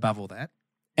step above all that.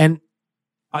 And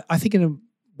I think in a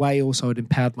way also it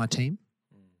empowered my team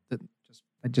that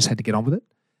they just had to get on with it.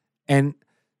 And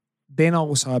then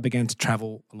also I began to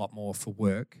travel a lot more for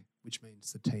work, which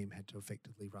means the team had to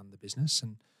effectively run the business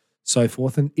and so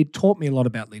forth. And it taught me a lot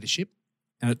about leadership,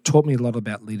 and it taught me a lot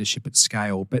about leadership at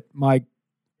scale. But my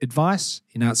advice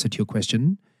in answer to your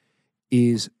question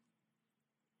is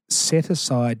set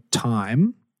aside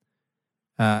time,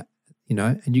 and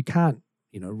you can't,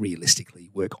 realistically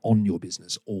work on your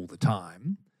business all the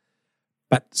time.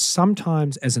 But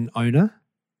sometimes as an owner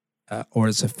or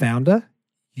as a founder,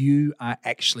 you are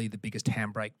actually the biggest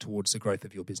handbrake towards the growth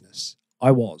of your business.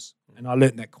 I was, and I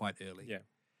learned that quite early. Yeah.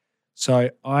 So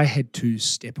I had to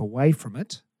step away from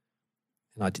it,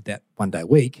 and I did that 1 day a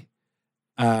week,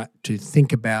 to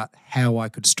think about how I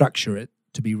could structure it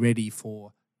to be ready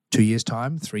for 2 years'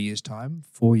 time, 3 years' time,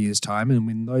 4 years' time. And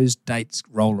when those dates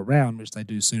roll around, which they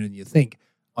do sooner than you think,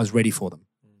 I was ready for them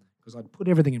because I'd put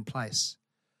everything in place.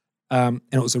 And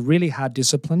it was a really hard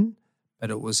discipline, but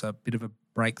it was a bit of a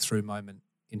breakthrough moment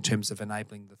in terms of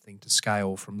enabling the thing to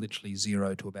scale from literally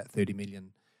 0 to about 30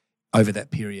 million over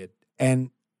that period.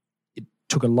 And it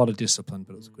took a lot of discipline,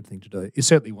 but it was a good thing to do. It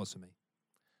certainly was for me.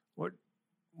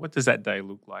 What does that day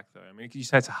look like, though? I mean, you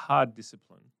say it's a hard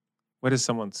discipline. Where does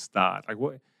someone start? Like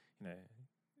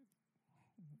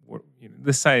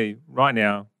let's say right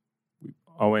now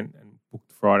I went and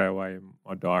booked Friday away in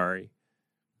my diary.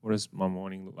 What does my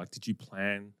morning look like? Did you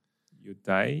plan your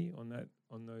day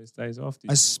on those days off?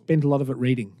 I spent a lot of it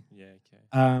reading. Yeah,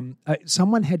 okay.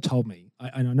 Someone had told me,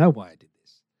 and I know why I did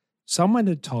this. Someone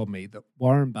had told me that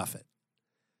Warren Buffett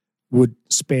would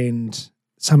spend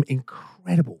some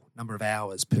incredible number of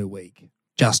hours per week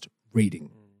just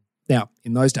reading. Now,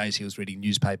 in those days, he was reading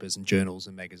newspapers and journals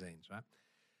and magazines, right?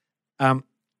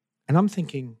 And I'm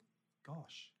thinking,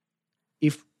 gosh,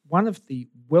 if one of the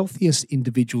wealthiest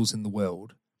individuals in the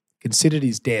world can sit at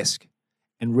his desk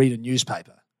and read a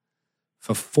newspaper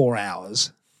for 4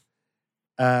 hours,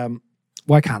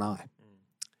 why can't I?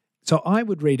 So I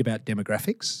would read about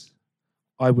demographics.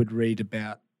 I would read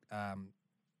about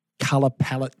colour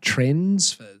palette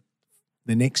trends for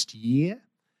the next year.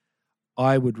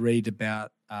 I would read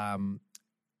about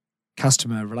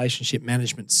customer relationship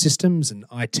management systems and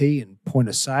IT and point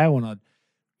of sale, and I'd,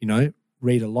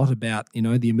 read a lot about,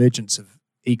 the emergence of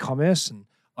e-commerce, and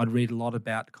I'd read a lot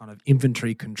about kind of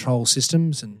inventory control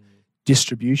systems and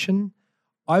distribution.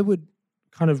 I would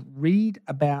kind of read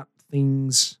about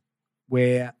things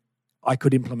where I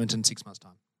could implement in 6 months'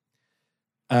 time.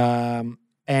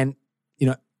 And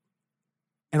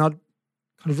I'd kind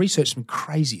of research some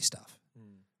crazy stuff.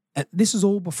 And this is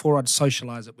all before I'd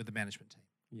socialise it with the management team.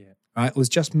 Yeah. Right? It was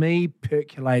just me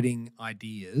percolating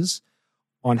ideas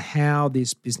on how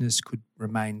this business could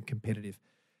remain competitive.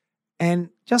 And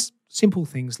just simple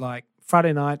things like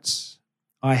Friday nights,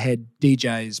 I had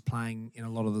DJs playing in a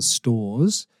lot of the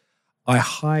stores. I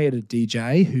hired a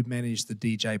DJ who managed the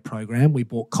DJ program. We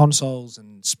bought consoles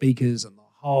and speakers and the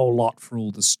whole lot for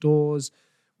all the stores.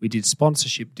 We did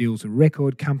sponsorship deals with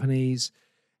record companies.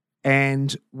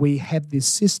 And we had this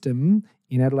system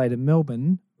in Adelaide and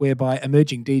Melbourne whereby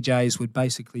emerging DJs would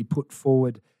basically put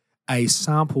forward a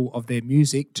sample of their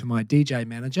music to my DJ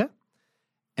manager,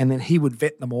 and then he would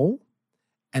vet them all,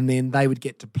 and then they would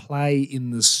get to play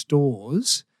in the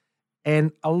stores.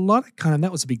 And a lot of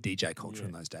that was a big DJ culture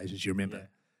in those days, as you remember. Yeah.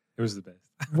 It was the best.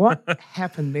 What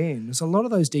happened then was a lot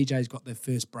of those DJs got their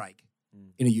first break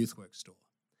in a YouthWorks store.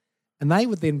 And they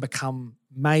would then become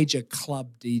major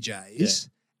club DJs,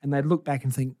 and they'd look back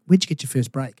and think, where'd you get your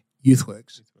first break?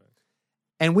 YouthWorks.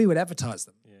 And we would advertise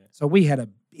them. Yeah. So we had a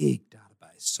big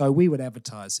database So we would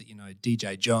advertise that,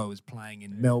 DJ Joe is playing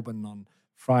in Melbourne on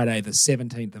Friday the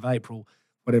 17th of April,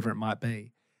 whatever it might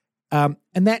be. And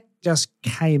that just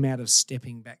came out of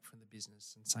stepping back from the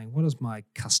business and saying, what does my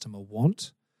customer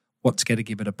want? What's going to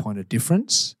give it a point of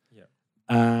difference?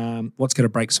 Yeah. What's going to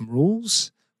break some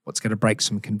rules? What's going to break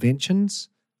some conventions?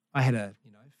 I had a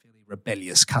fairly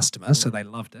rebellious customer, so they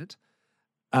loved it.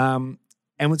 And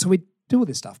so we do all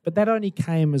this stuff. But that only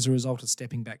came as a result of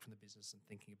stepping back from the business and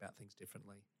thinking about things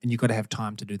differently. And you've got to have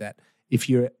time to do that. If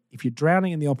you're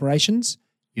drowning in the operations,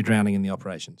 you're drowning in the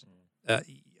operations.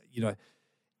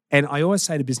 And I always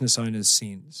say to business owners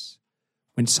since,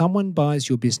 when someone buys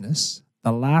your business,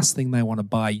 the last thing they want to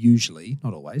buy usually,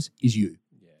 not always, is you.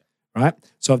 Yeah. Right?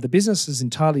 So if the business is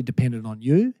entirely dependent on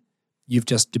you, you've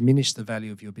just diminished the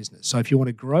value of your business. So if you want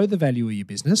to grow the value of your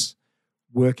business,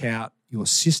 work out your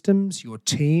systems, your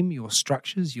team, your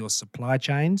structures, your supply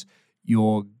chains,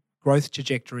 your growth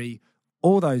trajectory,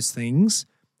 all those things,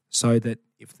 so that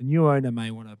if the new owner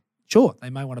may want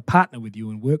to partner with you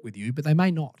and work with you, but they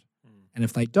may not. And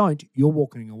if they don't, you're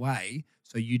walking away,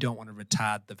 so you don't want to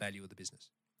retard the value of the business.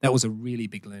 That was a really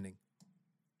big learning.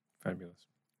 Fabulous.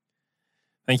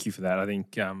 Thank you for that. I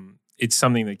think it's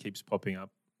something that keeps popping up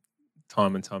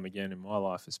time and time again in my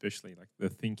life, especially like the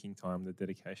thinking time, the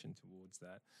dedication towards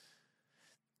that.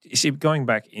 You see, going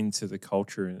back into the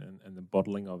culture and the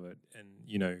bottling of it, and,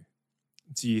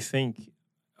 do you think,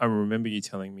 I remember you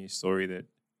telling me a story that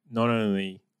not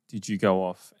only did you go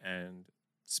off and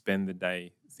spend the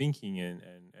day thinking and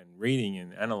reading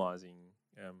and analysing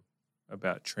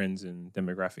about trends and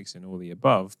demographics and all the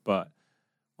above, but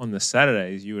on the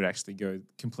Saturdays you would actually go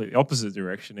completely opposite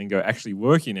direction and go actually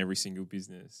work in every single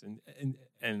business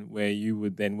and where you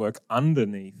would then work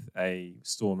underneath a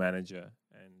store manager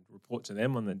and report to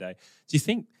them on the day. Do you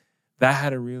think that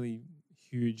had a really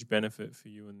huge benefit for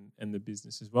you and the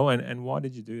business as well? And why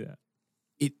did you do that?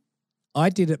 I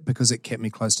did it because it kept me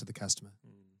close to the customer.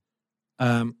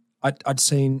 I'd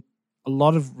seen a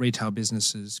lot of retail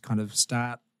businesses kind of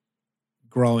start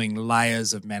growing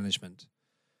layers of management,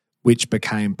 which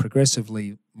became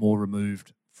progressively more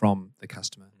removed from the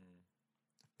customer.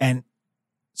 And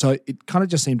so it kind of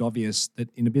just seemed obvious that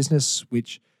in a business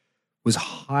which was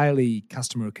highly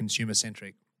customer or consumer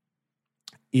centric,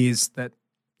 is that,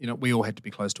 we all had to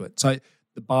be close to it. So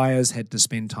the buyers had to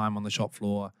spend time on the shop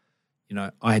floor.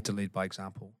 I had to lead by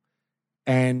example.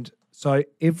 And so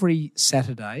every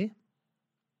Saturday,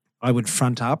 I would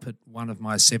front up at one of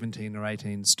my 17 or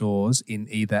 18 stores in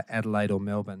either Adelaide or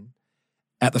Melbourne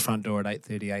at the front door at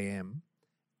 8:30 a.m.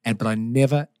 But I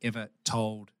never, ever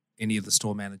told any of the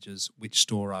store managers which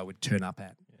store I would turn up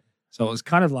at. Yeah. So it was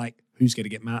kind of like, who's going to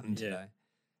get Martin today?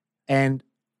 And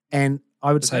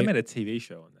I would say... They made a TV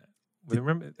show on that. I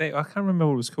can't remember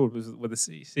what it was called. It was where the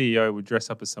CEO would dress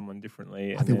up as someone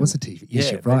differently. There was a TV.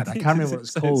 Yes, you're right. I can't remember what it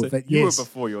was called. But you were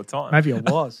before your time. Maybe I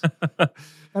was. But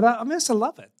I used to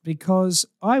love it because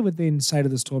I would then say to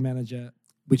the store manager,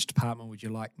 which department would you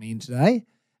like me in today?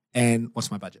 And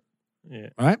what's my budget? Yeah.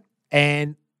 Right?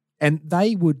 And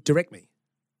they would direct me.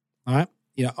 All right?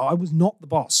 I was not the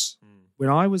boss. When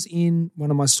I was in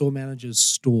one of my store managers'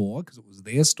 store, because it was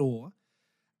their store,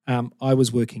 I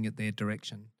was working at their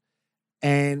direction.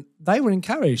 And they were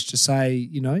encouraged to say,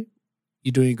 you're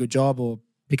doing a good job or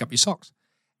pick up your socks.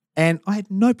 And I had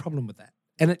no problem with that.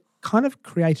 And it kind of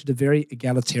created a very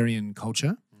egalitarian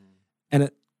culture. And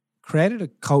it created a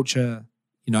culture,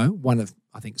 one of,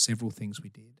 I think, several things we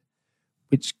did,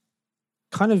 which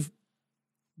kind of,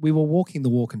 we were walking the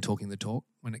walk and talking the talk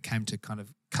when it came to kind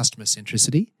of customer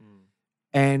centricity.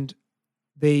 And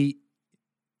it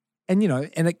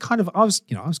kind of, I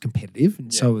was competitive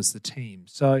and so was the team.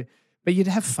 So, but you'd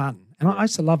have fun. And I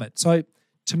used to love it. So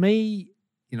to me,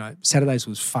 Saturdays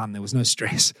was fun. There was no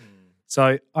stress.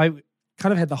 So I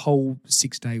kind of had the whole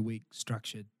 6-day week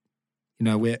structured,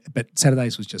 but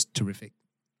Saturdays was just terrific.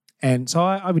 And so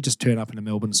I would just turn up in a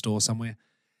Melbourne store somewhere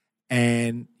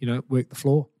and, work the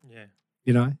floor.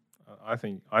 Yeah. I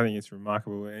think it's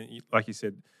remarkable. And like you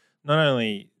said, not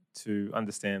only to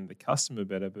understand the customer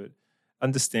better, but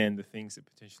understand the things that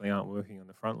potentially aren't working on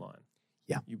the front line.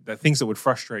 Yeah. The things that would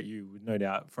frustrate you would no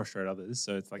doubt frustrate others.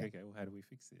 So it's like, okay, well, how do we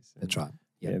fix this? And that's right.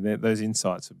 Yeah, those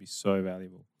insights would be so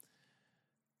valuable.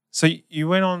 So you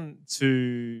went on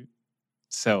to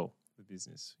sell the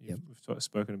business. We've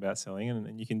spoken about selling,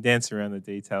 and you can dance around the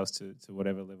details to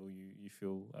whatever level you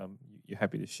feel you're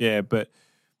happy to share. But,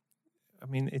 I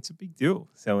mean, it's a big deal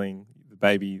selling the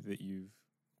baby that you've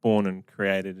born and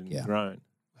created and grown.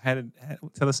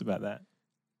 Tell us about that.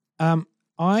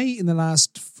 In the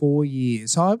last 4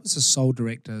 years, I was a sole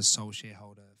director, sole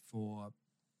shareholder for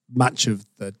much of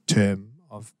the term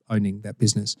of owning that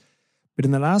business. But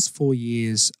in the last 4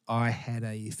 years, I had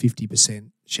a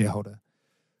 50% shareholder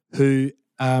who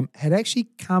had actually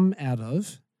come out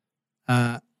of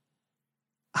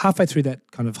halfway through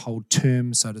that kind of whole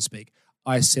term, so to speak,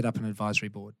 I set up an advisory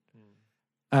board.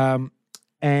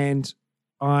 And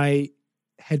I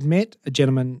had met a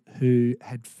gentleman who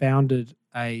had founded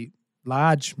a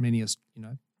large, many of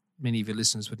your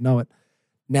listeners would know it,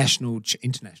 international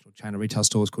chain of retail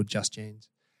stores called Just Jeans.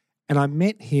 And I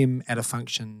met him at a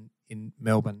function in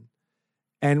Melbourne,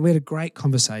 and we had a great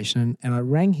conversation, and I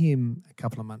rang him a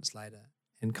couple of months later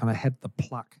and kind of had the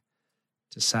pluck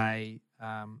to say,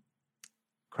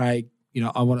 Craig,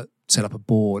 I want to set up a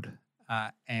board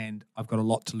and I've got a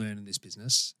lot to learn in this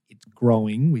business. It's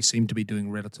growing. We seem to be doing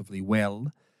relatively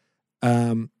well.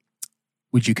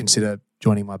 Would you consider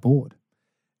joining my board?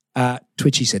 To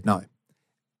which he said no.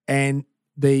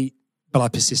 But I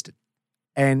persisted.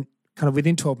 And kind of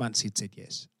within 12 months, he'd said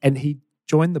yes. And he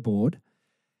joined the board.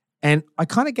 And I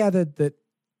kind of gathered that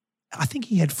I think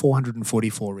he had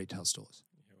 444 retail stores.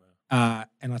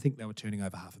 And I think they were turning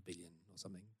over $500 million or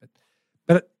something.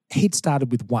 But he'd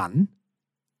started with one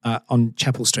on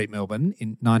Chapel Street, Melbourne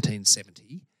in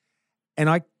 1970. And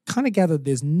I kind of gathered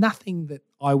there's nothing that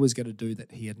I was going to do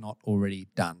that he had not already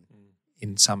done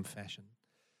in some fashion.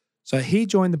 So he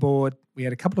joined the board. We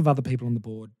had a couple of other people on the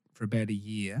board for about a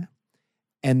year.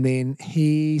 And then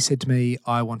he said to me,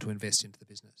 I want to invest into the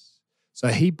business. So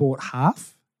he bought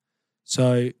half.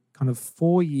 So kind of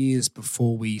 4 years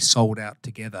before we sold out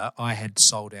together, I had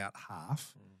sold out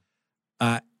half.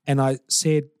 And I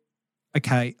said,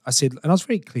 okay, and I was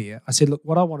very clear. I said, look,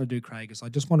 what I want to do, Craig, is I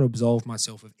just want to absolve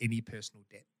myself of any personal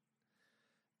debt.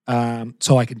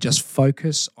 So I can just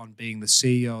focus on being the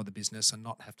CEO of the business and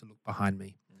not have to look behind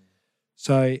me.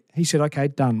 So he said, okay,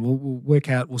 done. We'll work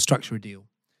out, we'll structure a deal.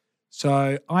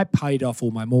 So I paid off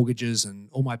all my mortgages and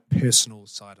all my personal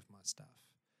side of my stuff.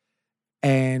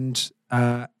 And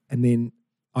then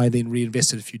I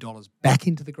reinvested a few dollars back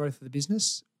into the growth of the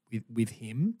business with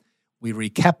him. We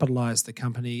recapitalized the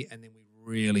company and then we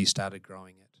really started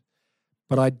growing it.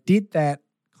 But I did that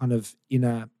kind of in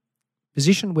a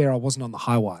position where I wasn't on the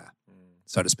high wire,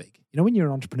 so to speak. When you're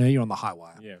an entrepreneur, you're on the high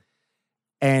wire. Yeah.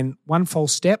 And one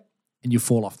false step and you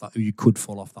could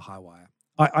fall off the high wire.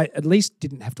 I at least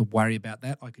didn't have to worry about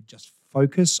that. I could just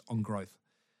focus on growth.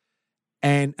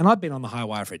 And I've been on the high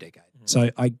wire for a decade. So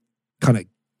I kind of,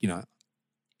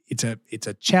 it's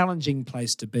a challenging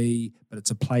place to be, but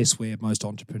it's a place where most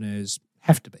entrepreneurs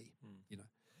have to be.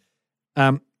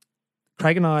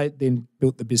 Craig and I then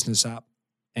built the business up,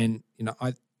 and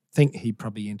I think he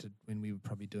probably entered when we were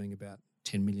probably doing about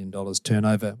 $10 million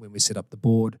turnover when we set up the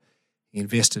board. He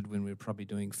invested when we were probably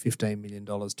doing $15 million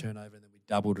turnover, and then we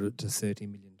doubled it to $30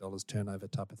 million turnover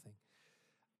type of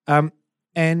thing.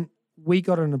 And we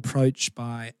got an approach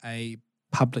by a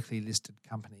publicly listed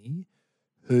company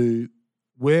who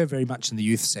were very much in the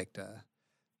youth sector,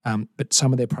 but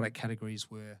some of their product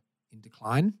categories were in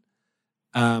decline.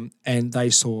 And they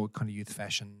saw kind of youth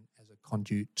fashion as a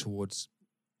conduit towards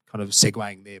kind of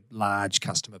segueing their large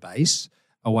customer base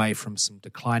away from some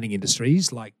declining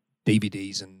industries like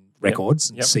DVDs and records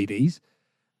and CDs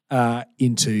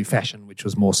into fashion, which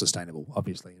was more sustainable,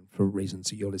 obviously, and for reasons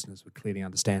that your listeners would clearly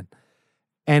understand.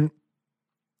 And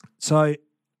so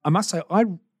I must say I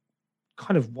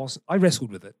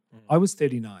wrestled with it. I was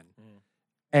 39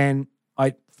 and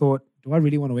I thought, do I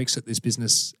really want to exit this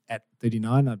business at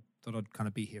 39? I thought I'd kind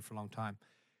of be here for a long time.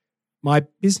 My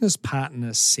business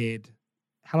partner said,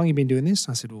 how long have you been doing this?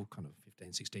 I said, well, kind of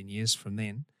 15, 16 years from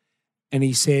then. And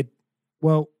he said,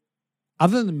 well,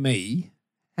 other than me,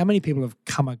 how many people have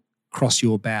come across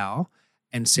your bow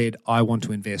and said, I want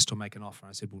to invest or make an offer?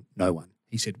 I said, well, no one.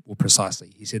 He said, well,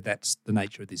 precisely. He said, that's the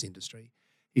nature of this industry.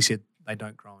 He said, they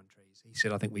don't grow on trees. He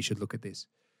said, I think we should look at this.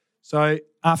 So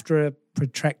after a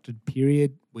protracted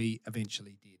period, we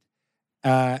eventually did.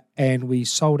 And we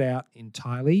sold out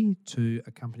entirely to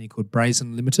a company called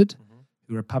Brazen Limited,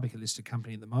 who were a publicly listed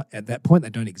company at that point. They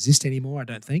don't exist anymore, I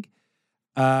don't think.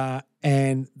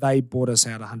 And they bought us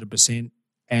out 100%.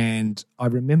 And I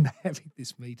remember having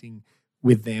this meeting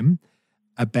with them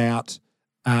about,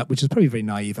 which is probably very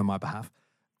naive on my behalf,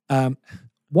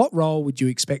 what role would you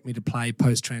expect me to play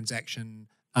post-transaction?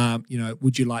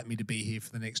 Would you like me to be here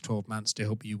for the next 12 months to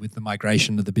help you with the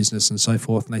migration of the business and so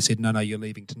forth? And they said, no, you're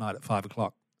leaving tonight at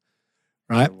 5:00.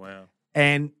 Right? Oh, wow.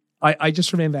 And I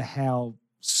just remember how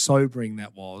sobering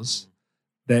that was,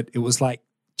 that it was like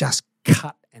just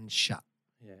cut and shut.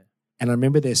 Yeah. And I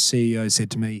remember their CEO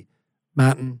said to me,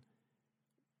 Martin,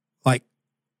 like,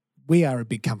 we are a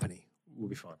big company. We'll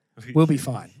be fine. We'll be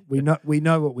fine. We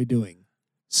know what we're doing.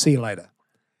 See you later.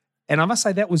 And I must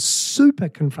say that was super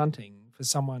confronting for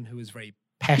someone who was very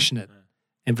passionate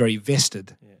and very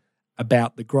vested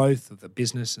about the growth of the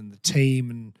business and the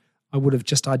team. And I would have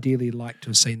just ideally liked to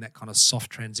have seen that kind of soft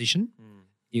transition.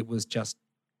 It was just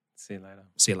see you later.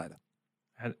 See you later.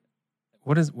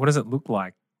 What does it look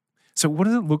like? So what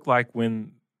does it look like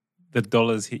when the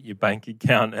dollars hit your bank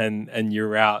account and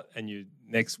you're out and you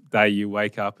next day you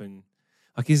wake up and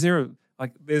like is there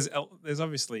there's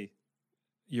obviously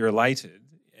you're elated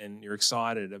and you're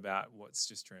excited about what's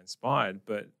just transpired,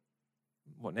 but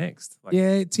what next?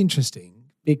 It's interesting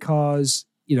because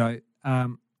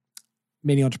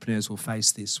many entrepreneurs will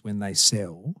face this when they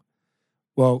sell.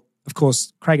 Well, of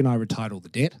course, Craig and I retired all the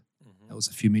debt. That was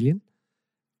a few million.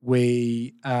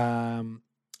 We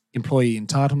employee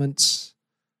entitlements.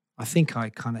 I think I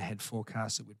kind of had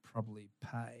forecast that we'd probably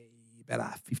pay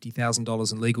about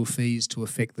 $50,000 in legal fees to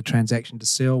affect the transaction to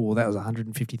sell. Well, that was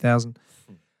 $150,000.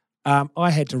 I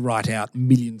had to write out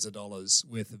millions of dollars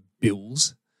worth of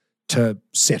bills to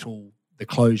settle the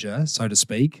closure, so to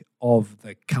speak, of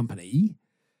the company.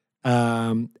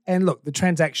 And look, the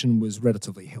transaction was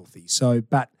relatively healthy. So,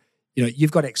 but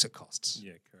you've got exit costs.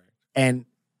 Yeah, correct. And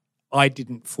I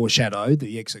didn't foreshadow that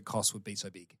the exit costs would be so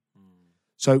big.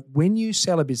 So when you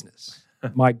sell a business,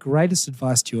 my greatest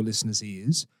advice to your listeners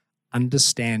is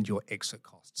understand your exit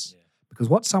costs. Yeah. Because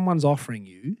what someone's offering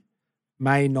you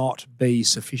may not be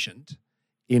sufficient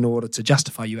in order to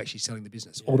justify you actually selling the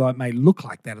business, although it may look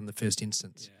like that in the first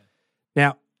instance.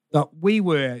 Yeah. Now, we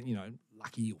were,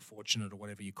 lucky or fortunate or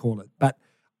whatever you call it, but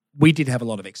we did have a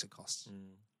lot of exit costs,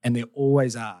 and there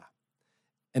always are.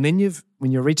 And then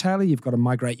when you're a retailer, you've got to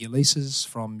migrate your leases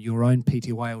from your own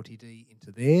PTY Ltd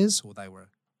into theirs, or they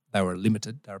were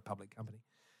limited, they're a public company.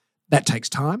 That takes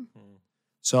time.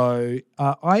 So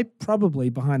I probably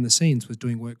behind the scenes was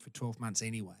doing work for 12 months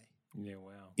anyway. Yeah,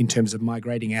 wow. In terms of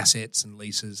migrating assets and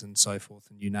leases and so forth,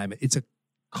 and you name it. It's a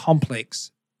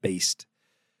complex beast.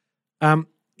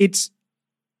 It's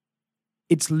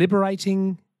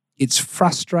liberating, it's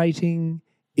frustrating,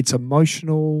 it's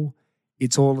emotional,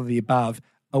 it's all of the above.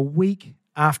 A week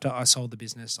after I sold the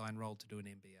business, I enrolled to do an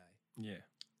MBA. Yeah.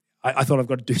 I thought I've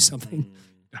got to do something.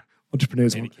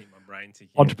 Entrepreneurs want to keep my brain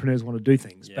ticking. Entrepreneurs want to do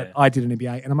things, but I did an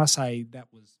MBA, and I must say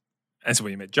that's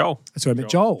where you met Joel. That's where I met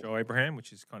Joel. Joel Abraham,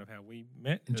 which is kind of how we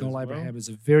met. And Joel Abraham is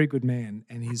a very good man,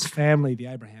 and his family, the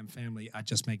Abraham family, are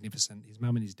just magnificent. His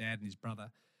mum and his dad and his brother,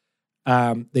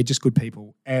 they're just good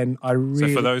people. And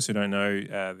So for those who don't know,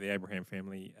 the Abraham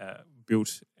family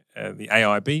built the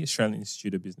AIB, Australian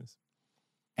Institute of Business.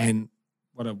 And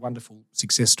what a wonderful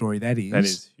success story that is. That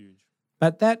is huge.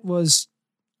 But that was,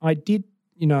 I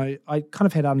kind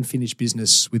of had unfinished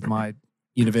business with my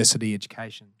university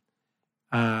education.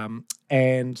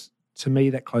 And to me,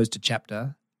 that closed a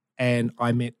chapter, and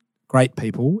I met great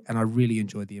people, and I really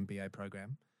enjoyed the MBA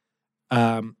program.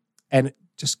 And it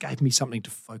just gave me something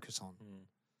to focus on.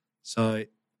 So,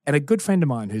 and a good friend of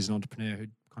mine who's an entrepreneur who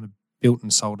kind of built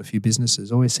and sold a few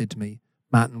businesses always said to me,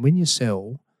 Martin, when you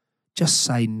sell, just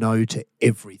say no to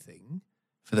everything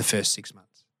for the first 6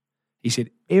 months. He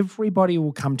said, everybody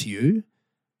will come to you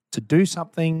to do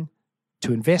something,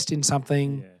 to invest in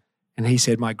something. Yeah. And he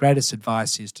said, my greatest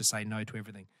advice is to say no to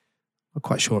everything. I'm not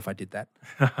quite sure if I did that,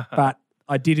 but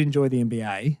I did enjoy the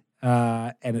MBA,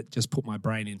 and it just put my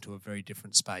brain into a very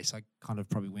different space. I kind of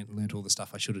probably went and learned all the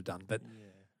stuff I should have done. But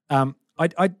I'm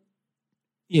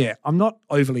not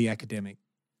overly academic,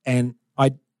 and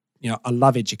I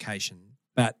love education,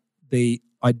 but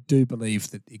I do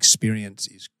believe that experience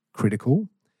is critical.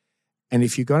 And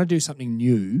if you're going to do something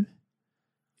new,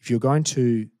 if you're going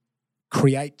to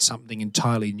create something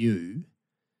entirely new,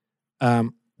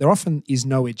 there often is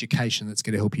no education that's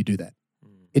going to help you do that.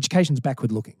 Education's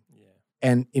backward looking. Yeah.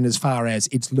 And in as far as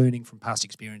it's learning from past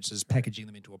experiences, packaging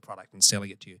them into a product and selling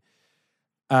it to you.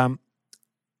 An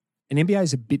MBA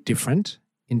is a bit different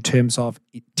in terms of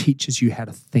it teaches you how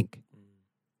to think.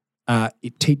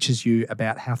 It teaches you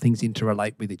about how things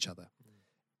interrelate with each other.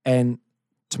 And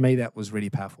to me, that was really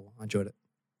powerful. I enjoyed it.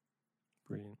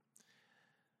 Brilliant.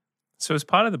 So as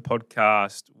part of the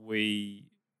podcast, we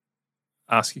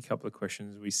ask you a couple of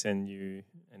questions. We send you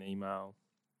an email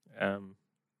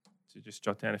to just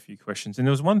jot down a few questions. And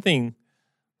there was one thing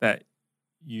that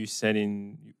you said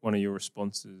in one of your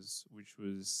responses, which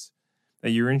was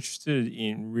that you're interested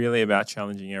in really about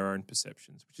challenging our own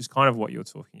perceptions, which is kind of what you're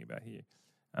talking about here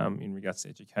in regards to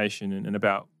education and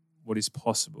about what is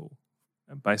possible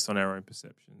based on our own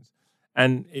perceptions.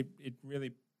 And it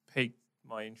really piqued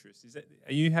my interest.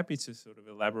 Are you happy to sort of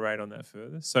elaborate on that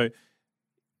further? So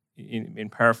in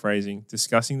paraphrasing,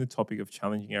 discussing the topic of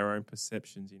challenging our own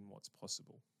perceptions in what's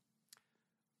possible.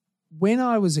 when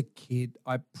I was a kid,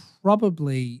 I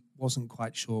probably wasn't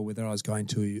quite sure whether I was going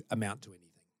to amount to anything.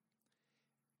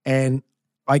 And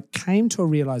I came to a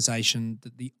realization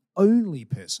that the only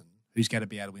person who's going to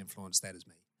be able to influence that is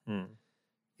me.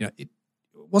 It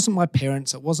wasn't my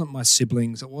parents, it wasn't my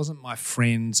siblings, it wasn't my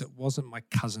friends, it wasn't my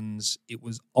cousins. It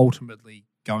was ultimately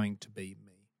going to be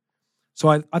me. So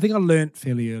I think I learned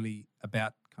fairly early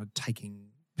about kind of taking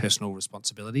personal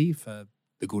responsibility for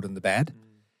the good and the bad.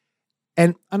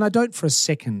 And I don't for a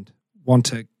second want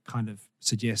to kind of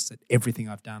suggest that everything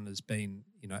I've done has been,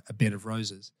 a bed of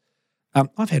roses.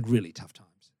 I've had really tough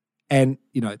times. And,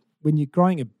 when you're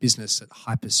growing a business at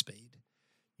hyperspeed,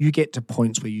 you get to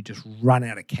points where you just run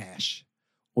out of cash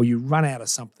or you run out of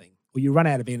something or you run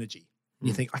out of energy. And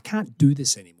you think, I can't do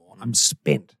this anymore. I'm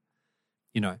spent.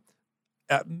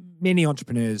 Many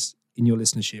entrepreneurs in your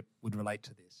listenership would relate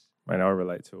to this. I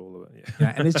relate to all of it,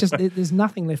 Yeah, and it's just there's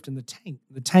nothing left in the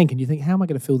tank, and you think, how am I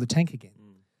going to fill the tank again?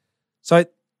 So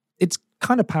it's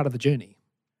kind of part of the journey,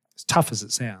 as tough as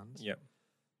it sounds. Yeah.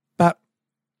 But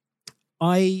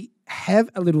I have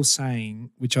a little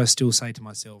saying, which I still say to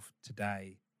myself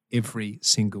today, every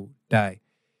single day,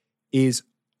 is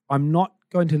I'm not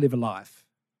going to live a life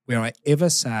where I ever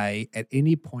say at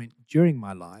any point during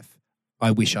my life,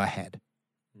 I wish I had.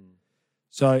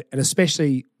 So, and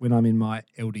especially when I'm in my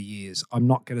elder years, I'm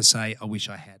not going to say I wish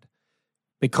I had,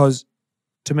 because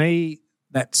to me,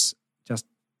 that's just,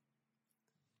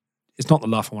 it's not the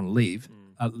life I want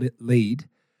to lead,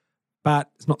 but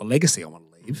it's not the legacy I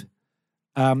want to leave.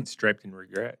 It's draped in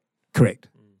regret. Correct.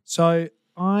 So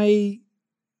I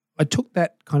took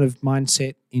that kind of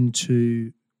mindset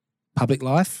into public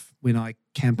life when I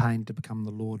campaigned to become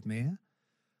the Lord Mayor.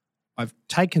 I've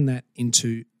taken that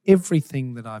into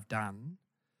everything that I've done.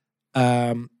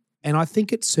 And I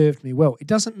think it served me well. It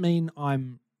doesn't mean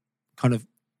I'm kind of,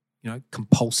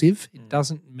 compulsive. It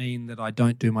doesn't mean that I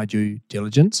don't do my due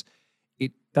diligence.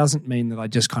 It doesn't mean that I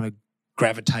just kind of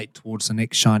gravitate towards the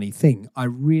next shiny thing. I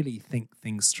really think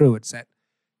things through. It's that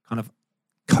kind of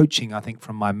coaching, I think,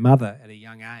 from my mother at a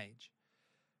young age.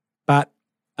 But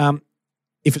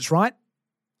if it's right,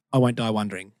 I won't die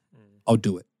wondering. I'll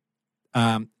do it.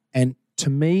 And to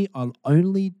me, I'll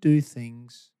only do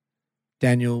things,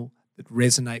 Daniel, that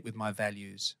resonate with my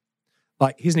values.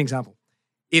 Like, here's an example.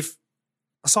 If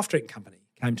a soft drink company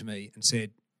came to me and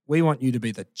said, we want you to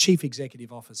be the chief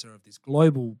executive officer of this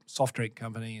global soft drink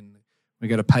company and we're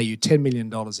going to pay you $10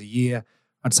 million a year,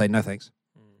 I'd say, no thanks,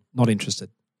 not interested.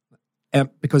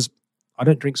 Because I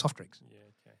don't drink soft drinks. Yeah,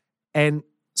 okay. And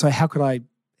so how could I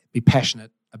be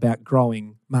passionate about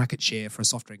growing market share for a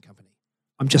soft drink company?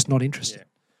 I'm just not interested.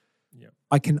 Yeah.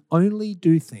 I can only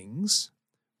do things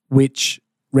which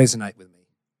resonate with me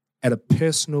at a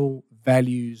personal,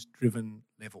 values-driven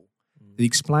level. It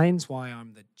explains why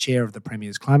I'm the chair of the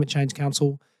Premier's Climate Change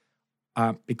Council,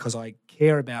 because I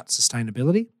care about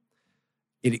sustainability.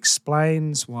 It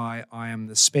explains why I am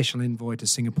the special envoy to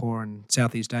Singapore and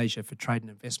Southeast Asia for trade and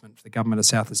investment for the government of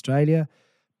South Australia,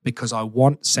 because I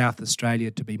want South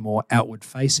Australia to be more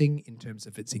outward-facing in terms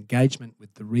of its engagement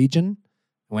with the region.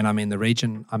 When I mean the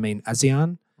region, I mean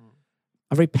ASEAN.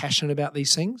 I'm very passionate about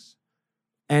these things.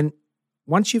 And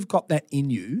once you've got that in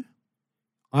you,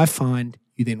 I find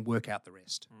you then work out the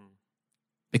rest.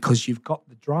 Because you've got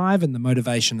the drive and the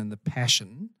motivation and the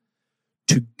passion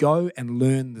to go and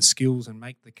learn the skills and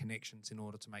make the connections in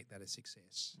order to make that a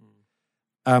success.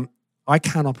 I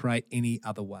can't operate any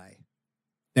other way.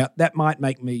 Now, that might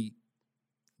make me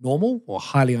normal or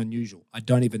highly unusual. I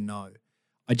don't even know.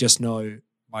 I just know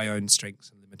my own strengths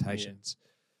and limitations. Yeah.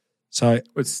 So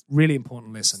it's really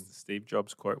important lesson. Steve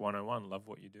Jobs quote 101, love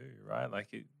what you do, right? Like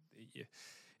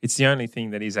it's the only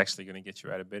thing that is actually going to get you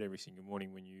out of bed every single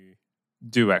morning when you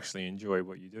do actually enjoy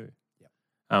what you do.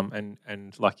 Yeah.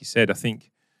 And like you said, I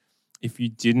think if you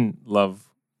didn't love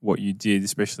what you did,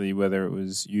 especially whether it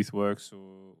was YouthWorks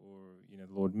or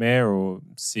Lord Mayor or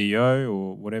CEO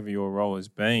or whatever your role has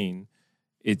been,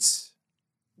 it's,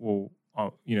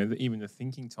 even the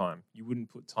thinking time, you wouldn't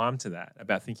put time to that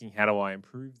about thinking, how do I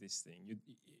improve this thing,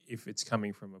 if it's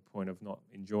coming from a point of not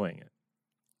enjoying it.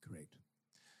 Correct.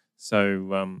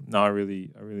 So, I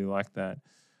really like that.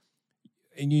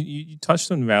 And you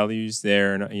touched on values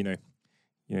there, and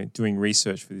doing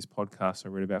research for this podcast, I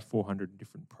read about 400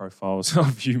 different profiles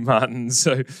of you, Martin.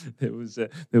 So there was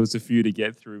a few to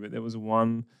get through, but there was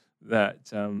one that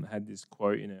had this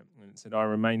quote in it, and it said, "I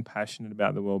remain passionate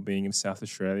about the well-being of South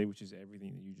Australia," which is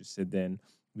everything that you just said then,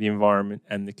 the environment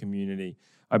and the community.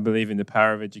 I believe in the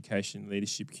power of education,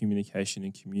 leadership, communication,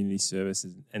 and community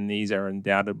services, and these are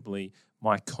undoubtedly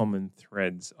my common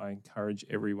threads. I encourage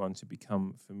everyone to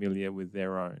become familiar with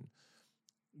their own.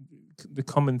 the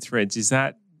common threads, is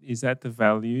that the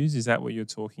values? Is that what you're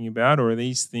talking about? Or are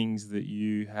these things that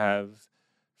you have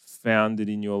founded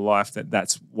in your life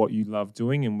that's what you love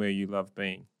doing and where you love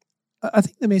being? I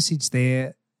think the message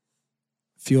there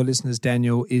for your listeners,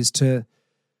 Daniel, is to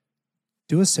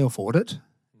do a self-audit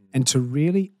and to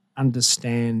really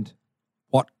understand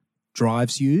what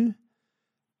drives you,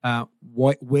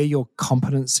 where your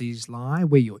competencies lie,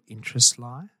 where your interests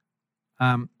lie.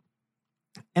 And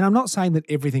I'm not saying that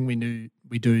everything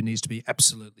we do needs to be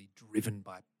absolutely driven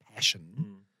by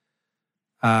passion.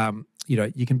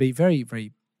 You can be very,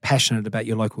 very passionate about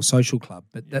your local social club,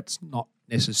 but that's not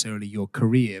necessarily your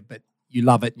career, but you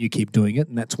love it and you keep doing it,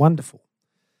 and that's wonderful.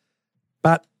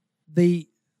 But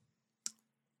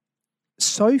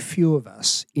so few of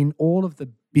us in all of the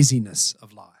busyness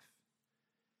of life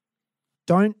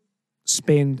don't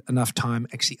spend enough time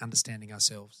actually understanding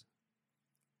ourselves.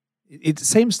 It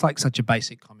seems like such a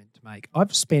basic comment to make.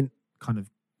 I've spent kind of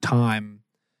time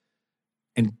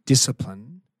and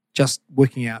discipline just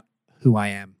working out who I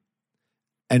am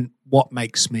and what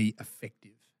makes me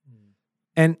effective.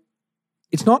 And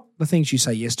it's not the things you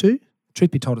say yes to.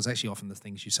 Truth be told, it's actually often the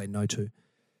things you say no to.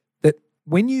 That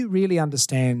when you really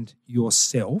understand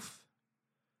yourself,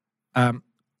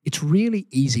 it's really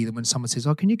easy that when someone says,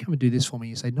 "Oh, can you come and do this for me?"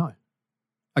 You say, "No,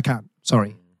 I can't.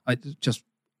 Sorry,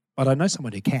 but I know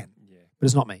someone who can, but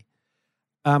it's not me."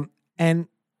 And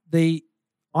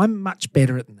I'm much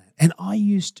better at that. And I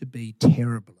used to be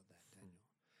terrible at that, Daniel,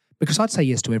 because I'd say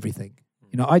yes to everything.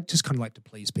 I just kind of like to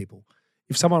please people.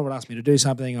 If someone would ask me to do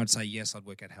something, I'd say yes. I'd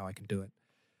work out how I can do it.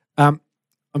 I'm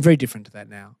very different to that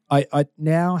now. I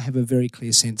now have a very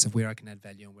clear sense of where I can add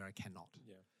value and where I cannot.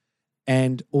 Yeah.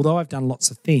 And although I've done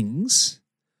lots of things,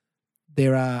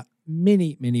 there are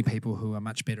many, many people who are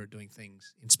much better at doing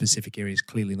things in specific areas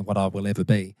clearly than what I will ever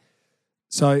be.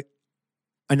 So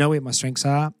I know where my strengths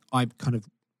are.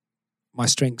 My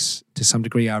strengths to some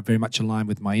degree are very much aligned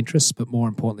with my interests, but more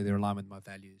importantly, they're aligned with my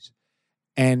values.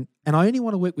 And I only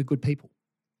want to work with good people.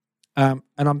 And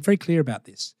I'm very clear about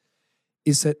this,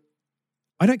 is that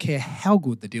I don't care how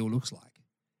good the deal looks like.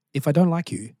 If I don't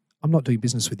like you, I'm not doing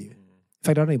business with you. In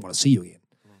fact, I don't even want to see you again.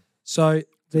 So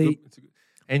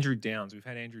Andrew Downs, we've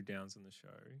had Andrew Downs on the show,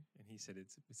 and he said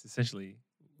it's essentially,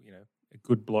 a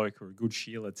good bloke or a good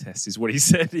Sheila test is what he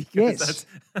said. Yes.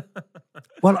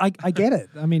 Well, I get it.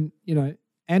 I mean,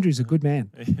 Andrew's a good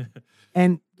man.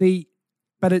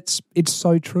 But it's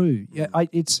so true. Yeah, I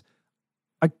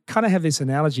kind of have this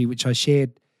analogy which I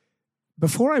shared.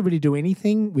 Before I really do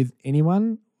anything with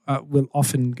anyone, we'll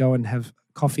often go and have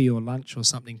coffee or lunch or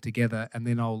something together, and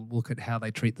then I'll look at how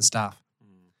they treat the staff.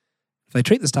 If they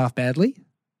treat the staff badly,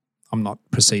 I'm not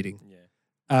proceeding.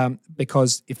 Yeah.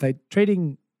 Because if they're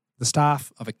treating the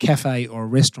staff of a cafe or a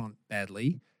restaurant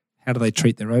badly, how do they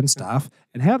treat their own staff,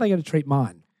 and how are they going to treat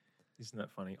mine? Isn't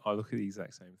that funny? I look at the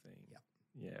exact same thing.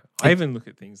 Yeah. I even look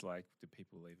at things like, do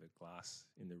people leave a glass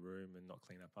in the room and not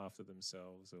clean up after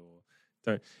themselves, or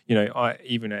don't,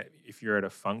 if you're at a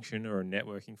function or a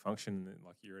networking function,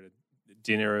 like you're at a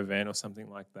dinner event or something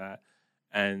like that,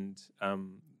 and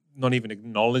not even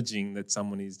acknowledging that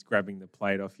someone is grabbing the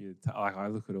plate off you. I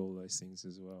look at all those things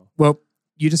as well. Well,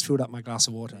 you just filled up my glass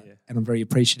of water, and I'm very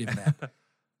appreciative of that.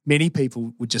 Many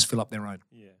people would just fill up their own.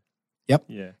 Yeah. Yep.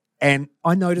 Yeah. And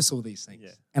I notice all these things.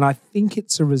 Yeah. And I think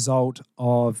it's a result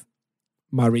of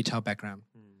my retail background,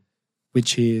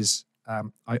 which is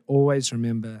I always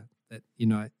remember that,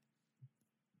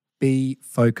 be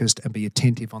focused and be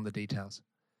attentive on the details.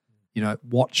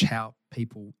 Watch how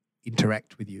people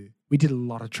interact with you. We did a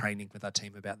lot of training with our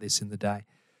team about this in the day,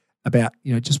 about,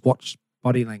 just watch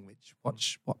body language,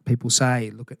 watch what people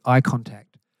say, look at eye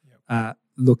contact,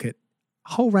 look at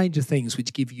a whole range of things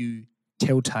which give you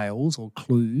telltales or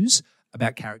clues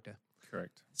about character.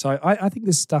 Correct. So I think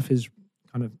this stuff is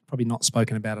kind of probably not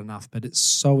spoken about enough, but it's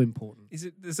so important.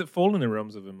 Does it fall in the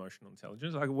realms of emotional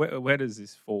intelligence? Like where does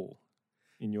this fall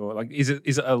in your, like, is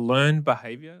it a learned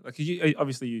behavior? Like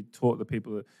obviously you taught the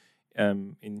people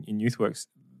in YouthWorks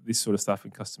this sort of stuff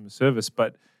in customer service,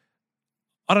 but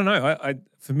I don't know.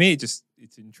 For me, it's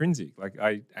intrinsic. Like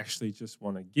I actually just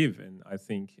want to give, and I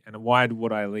think, and why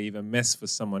would I leave a mess for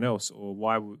someone else, or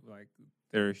why would, like,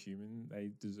 they're a human,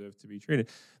 they deserve to be treated.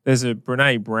 There's a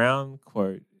Brené Brown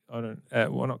quote.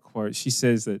 Not quote. She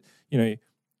says that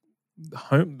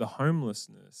the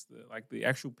homelessness, the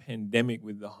actual pandemic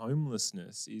with the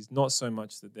homelessness is not so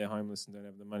much that they're homeless and don't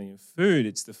have the money and food.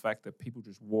 It's the fact that people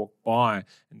just walk by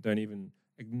and don't even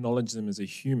acknowledge them as a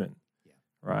human.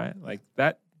 Right? Like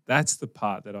that's the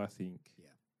part that I think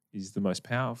is the most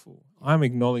powerful. I'm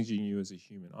acknowledging you as a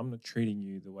human. I'm not treating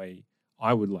you the way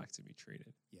I would like to be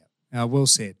treated. Yeah. Well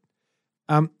said.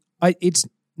 It's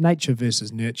nature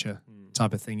versus nurture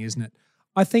type of thing, isn't it?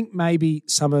 I think maybe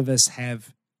some of us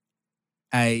have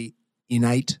a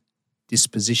innate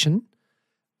disposition,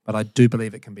 but I do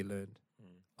believe it can be learned.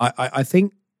 I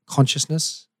think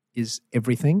consciousness is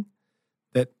everything.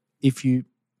 That if you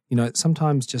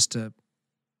sometimes just to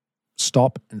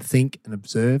stop and think and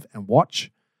observe and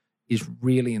watch is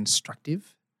really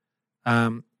instructive.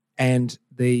 And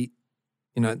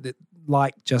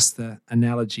like just the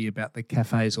analogy about the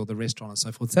cafes or the restaurant and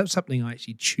so forth, that's something I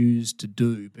actually choose to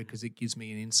do because it gives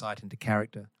me an insight into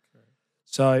character. Okay.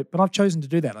 So, but I've chosen to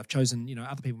do that. I've chosen,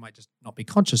 other people might just not be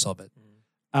conscious of it.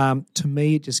 To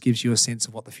me, it just gives you a sense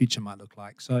of what the future might look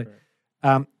like. So,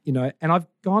 and I've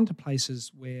gone to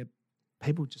places where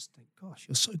people just think, gosh,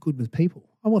 you're so good with people.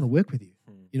 I want to work with you.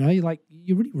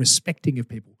 You're really respecting of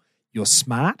people. You're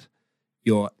smart,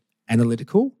 you're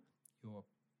analytical, you're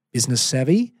business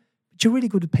savvy, but you're really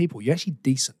good with people. You're actually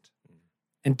decent.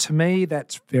 And to me,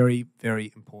 that's very,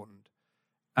 very important.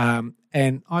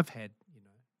 And I've had,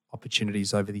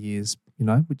 opportunities over the years,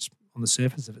 which on the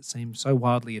surface of it seems so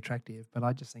wildly attractive, but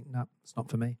I just think, no, it's not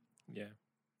for me. Yeah.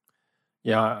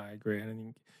 Yeah, I agree.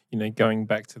 And I think, going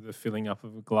back to the filling up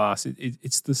of a glass,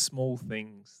 it's the small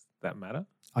things that matter.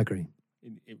 I agree.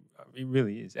 It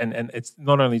really is. And it's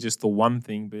not only just the one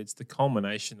thing, but it's the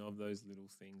culmination of those little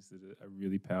things that are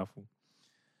really powerful.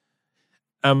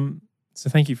 So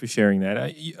thank you for sharing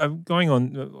that. Going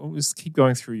on, let's keep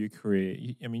going through your career.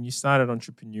 You started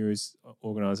Entrepreneurs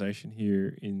organisation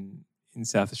here in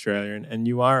South Australia, and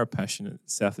you are a passionate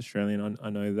South Australian. I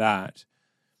know that.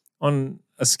 On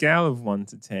a scale of 1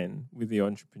 to 10 with the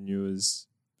Entrepreneurs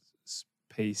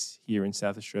piece here in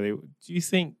South Australia, do you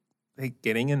think they're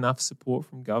getting enough support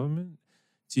from government?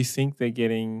 Do you think they're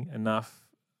getting enough?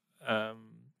 Do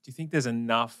you think there's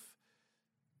enough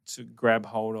to grab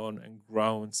hold on and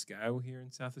grow and scale here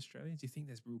in South Australia? Do you think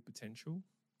there's real potential?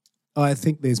 I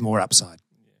think there's more upside.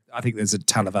 Yeah. I think there's a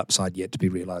ton of upside yet to be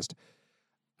realised.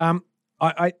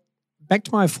 I back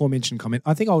to my aforementioned comment,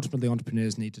 I think ultimately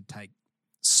entrepreneurs need to take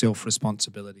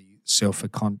self-responsibility,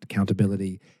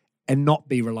 self-accountability, and not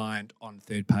be reliant on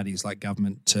third parties like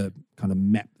government to kind of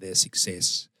map their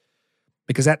success.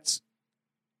 Because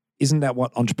isn't that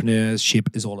what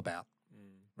entrepreneurship is all about,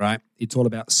 right? It's all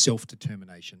about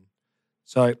self-determination.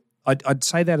 So I'd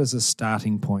say that as a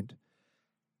starting point.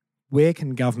 Where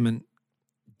can government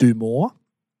do more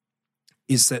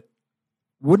is that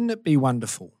wouldn't it be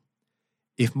wonderful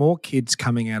if more kids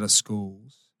coming out of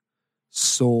schools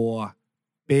saw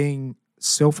being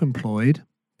self-employed,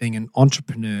 being an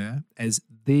entrepreneur as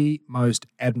the most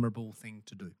admirable thing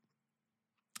to do?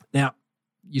 Now,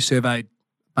 you surveyed a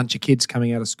bunch of kids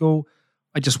coming out of school.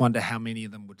 I just wonder how many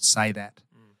of them would say that.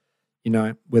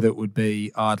 Whether it would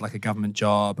be, I'd like a government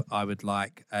job, I would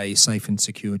like a safe and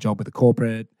secure job with a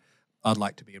corporate, I'd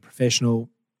like to be a professional.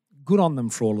 Good on them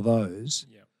for all of those.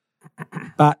 Yeah.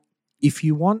 But if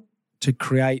you want to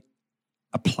create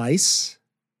a place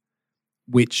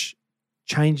which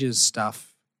changes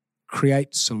stuff,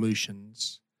 creates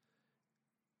solutions,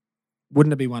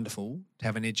 wouldn't it be wonderful to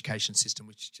have an education system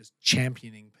which is just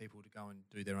championing people to go and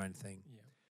do their own thing? Yeah.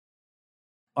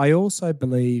 I also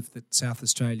believe that South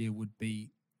Australia would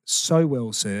be so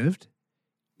well served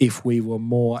if we were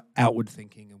more outward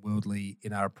thinking and worldly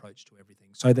in our approach to everything,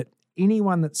 so that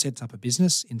anyone that sets up a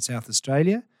business in South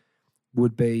Australia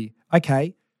would be,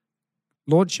 okay,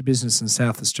 launch your business in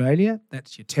South Australia,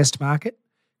 that's your test market,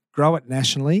 grow it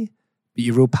nationally, but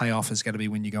your real payoff is going to be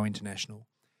when you go international.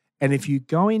 And if you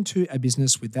go into a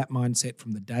business with that mindset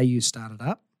from the day you started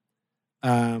up,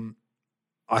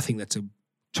 I think that's a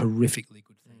terrifically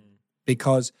good thing,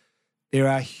 because there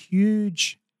are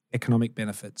huge economic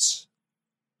benefits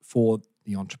for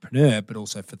the entrepreneur, but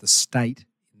also for the state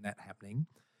in that happening.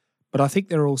 But I think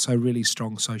there are also really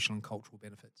strong social and cultural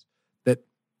benefits that,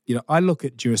 I look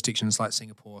at jurisdictions like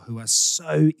Singapore who are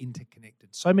so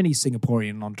interconnected. So many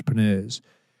Singaporean entrepreneurs,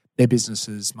 their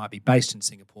businesses might be based in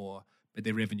Singapore, but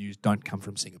their revenues don't come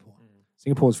from Singapore.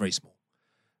 Singapore is very small.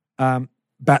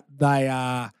 But they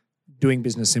are doing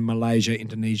business in Malaysia,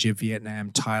 Indonesia,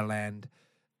 Vietnam, Thailand,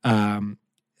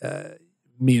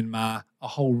 Myanmar, a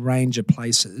whole range of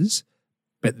places,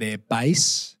 but their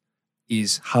base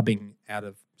is hubbing out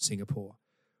of Singapore.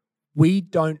 We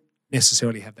don't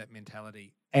necessarily have that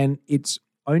mentality, and it's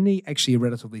only actually a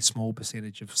relatively small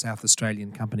percentage of South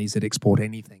Australian companies that export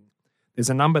anything. There's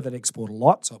a number that export a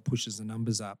lot, so it pushes the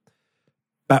numbers up,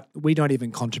 but we don't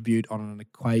even contribute on an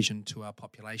equation to our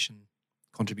population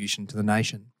contribution to the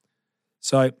nation.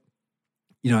 So,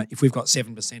 if we've got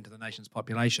 7% of the nation's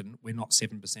population, we're not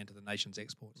 7% of the nation's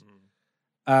exports.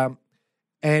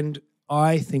 And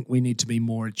I think we need to be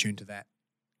more attuned to that.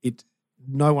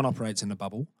 no one operates in a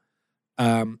bubble,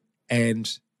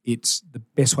 and it's the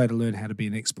best way to learn how to be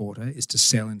an exporter is to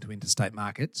sell into interstate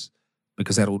markets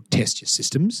because that'll test your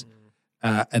systems,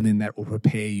 and then that will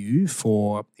prepare you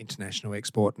for international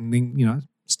export. And then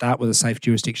start with a safe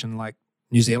jurisdiction like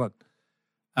New Zealand,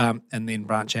 and then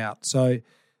branch out. So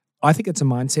I think it's a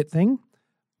mindset thing.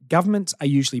 Governments are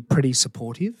usually pretty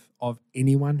supportive of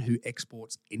anyone who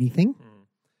exports anything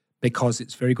because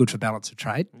it's very good for balance of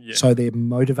trade. Yeah. So they're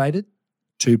motivated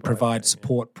to provide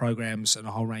support programs and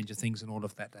a whole range of things in order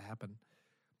for that to happen.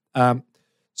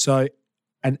 So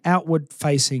an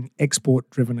outward-facing,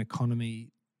 export-driven economy,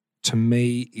 to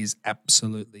me, is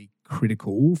absolutely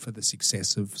critical for the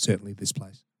success of certainly this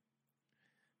place.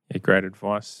 Yeah, great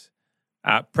advice.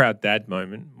 Proud dad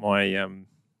moment.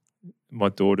 My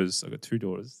daughters, I've got two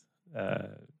daughters,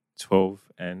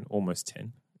 12 and almost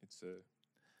 10. It's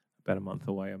about a month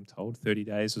away, I'm told, 30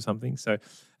 days or something. So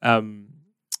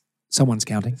someone's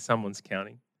counting. Someone's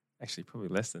counting. Actually, probably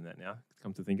less than that now,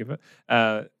 come to think of it.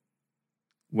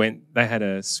 When they had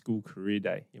a school career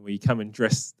day where you come and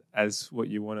dress as what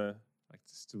you want to, like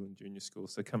still in junior school,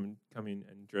 so come in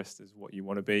and dressed as what you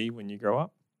want to be when you grow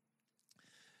up.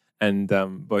 And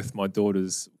both my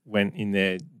daughters went in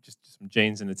there just some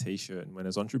jeans and a t-shirt and went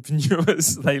as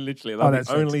entrepreneurs. They literally,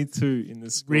 the only two in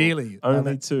the school. Really?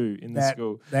 Only two in the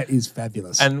school. That is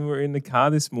fabulous. And we're in the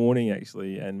car this morning,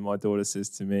 actually, and my daughter says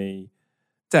to me,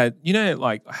 Dad,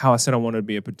 like how I said I wanted to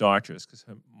be a podiatrist because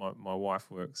my wife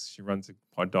works, she runs a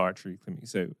podiatry clinic.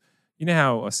 So you know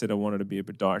how I said I wanted to be a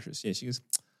podiatrist? Yeah, she goes,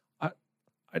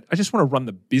 I just want to run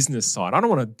the business side. I don't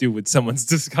want to deal with someone's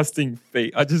disgusting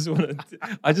feet. I just want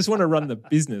to run the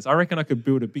business. I reckon I could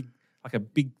build a big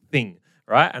thing,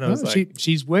 right? And I was like,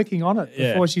 she's working on it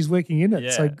before she's working in it.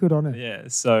 Yeah, so good on her. Yeah.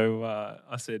 So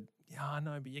I said, yeah, I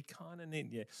know, but you kind of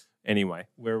need. Yeah. Anyway,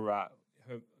 we're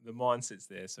the mindset's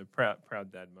there. So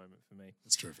proud dad moment for me.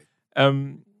 That's terrific.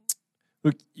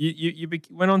 Look, you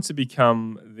went on to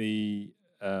become the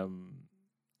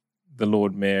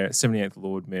Lord Mayor, 78th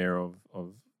Lord Mayor of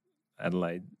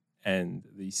Adelaide and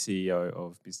the CEO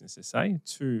of Business SA,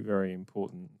 two very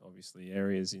important, obviously,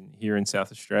 areas here in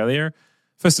South Australia.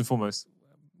 First and foremost,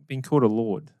 being called a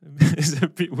lord is a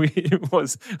bit weird.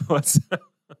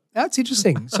 That's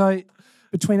interesting. So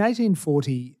between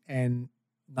 1840 and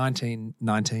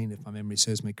 1919, if my memory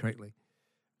serves me correctly,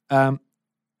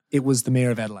 it was the Mayor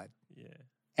of Adelaide. Yeah.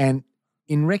 And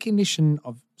in recognition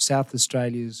of South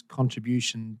Australia's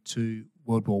contribution to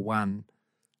World War I,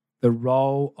 the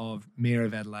role of Mayor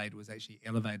of Adelaide was actually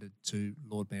elevated to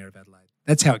Lord Mayor of Adelaide.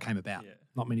 That's how it came about. Yeah.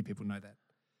 Not many people know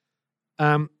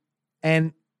that.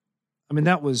 And, I mean,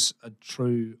 that was a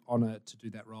true honour to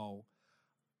do that role.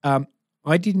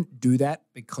 I didn't do that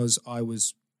because I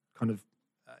was kind of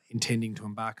intending to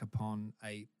embark upon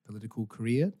a political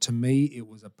career. To me, it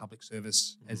was a public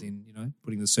service, as in,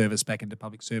 putting the service back into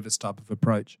public service type of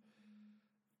approach.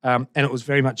 And it was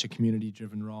very much a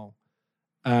community-driven role.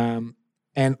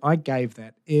 And I gave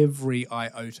that every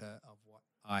iota of what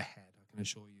I had, I can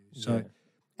assure you. So,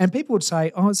 and people would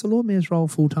say, "Oh, it's the Lord Mayor's role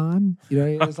full time."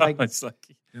 It was like it's like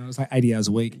 80 hours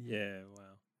a week. Yeah,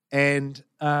 wow. And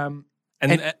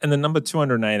the number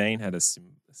 218 had a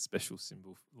special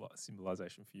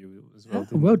symbolization for you as well.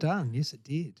 Well done. Yes, it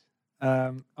did.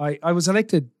 I was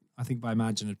elected, I think, by a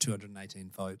margin of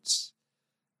 218 votes,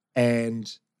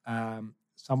 and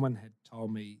someone had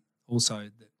told me also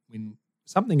that when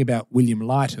something about William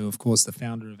Light, who, of course, the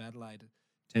founder of Adelaide in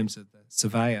terms of the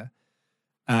surveyor,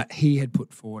 he had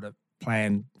put forward a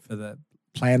plan for the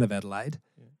plan of Adelaide,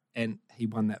 and he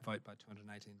won that vote by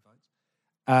 218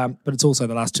 votes. But it's also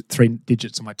the last three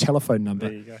digits of my telephone number.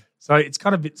 There you go. So it's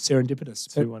kind of a bit serendipitous.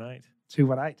 218.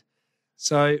 218.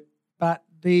 So, but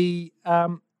the, I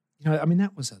mean,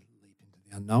 that was a leap into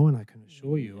the unknown, I can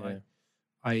assure you.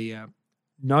 Yeah.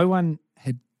 No one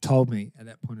had told me at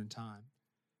that point in time,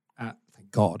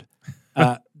 thank God,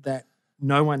 that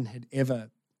no one had ever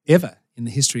in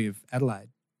the history of Adelaide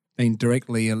been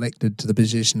directly elected to the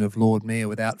position of Lord Mayor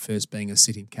without first being a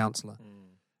sitting councillor.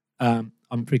 I'm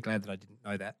pretty glad that I didn't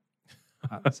know that.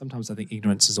 Sometimes I think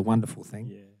ignorance is a wonderful thing,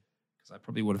 because I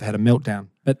probably would have had a meltdown.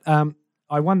 But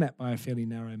I won that by a fairly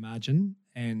narrow margin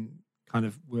and kind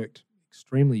of worked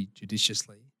extremely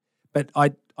judiciously. But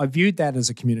I viewed that as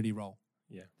a community role.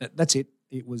 Yeah, that's it.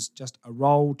 It was just a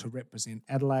role to represent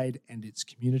Adelaide and its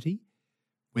community,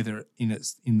 whether in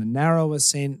the narrower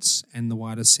sense and the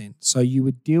wider sense. So you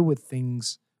would deal with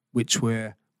things which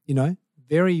were,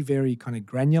 very, very kind of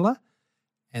granular,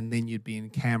 and then you'd be in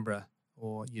Canberra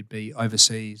or you'd be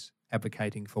overseas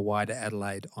advocating for wider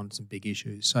Adelaide on some big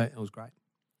issues. So it was great.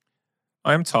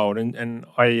 I am told, and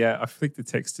I flicked the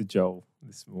text to Joel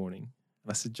this morning. And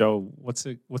I said, Joel, what's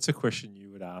a question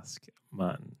you would ask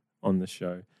Martin on the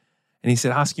show? And he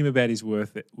said, ask him about his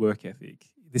work ethic.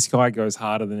 This guy goes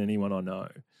harder than anyone I know.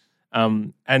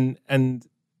 And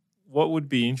what would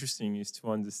be interesting is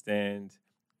to understand,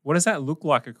 what does that look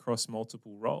like across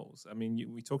multiple roles? I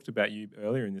mean, we talked about you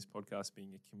earlier in this podcast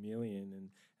being a chameleon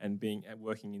and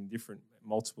working in different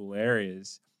multiple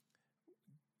areas.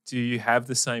 Do you have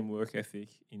the same work ethic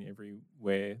in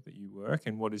everywhere that you work?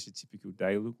 And what does your typical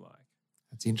day look like?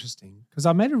 That's interesting, because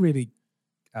I made a really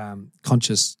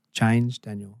conscious change,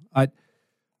 Daniel.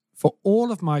 For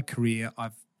all of my career,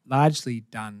 I've largely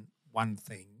done one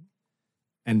thing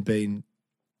and been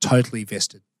totally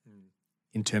vested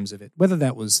in terms of it, whether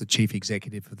that was the chief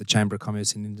executive of the Chamber of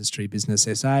Commerce and Industry Business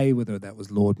SA, whether that was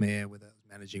Lord Mayor, whether that was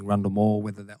managing Rundle Mall,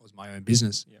 whether that was my own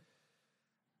business. Yep.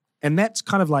 And that's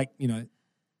kind of like,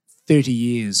 30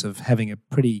 years of having a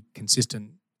pretty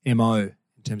consistent MO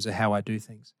in terms of how I do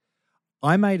things.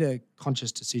 I made a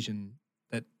conscious decision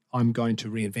that I'm going to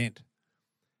reinvent.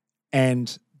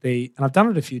 And I've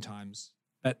done it a few times,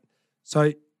 but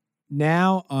so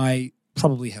now I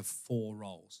probably have 4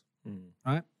 roles,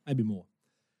 right? Maybe more.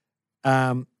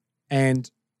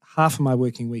 And half of my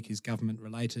working week is government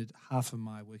related, half of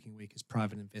my working week is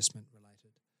private investment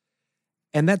related.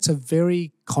 And that's a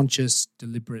very conscious,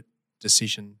 deliberate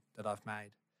decision that I've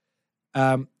made.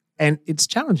 And it's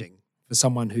challenging for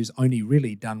someone who's only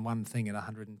really done one thing at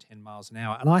 110 miles an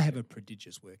hour. And I have a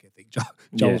prodigious work ethic.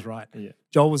 Joel's right. Yeah.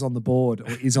 Joel was on the board,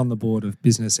 or is on the board of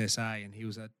Business SA, and he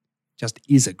was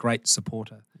is a great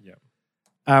supporter.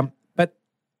 Yeah. But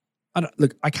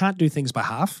I can't do things by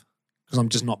half because I'm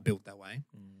just not built that way.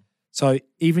 So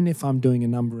even if I'm doing a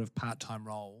number of part-time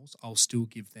roles, I'll still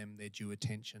give them their due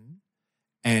attention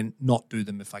and not do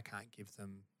them if I can't give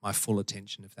them my full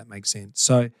attention, if that makes sense.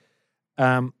 So,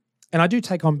 and I do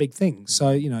take on big things.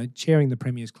 So, chairing the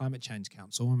Premier's Climate Change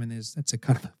Council, that's a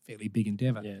kind of a fairly big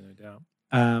endeavour. Yeah, no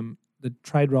doubt. The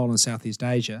trade role in Southeast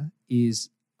Asia is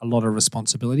a lot of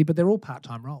responsibility, but they're all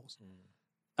part-time roles.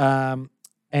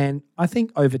 And I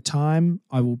think over time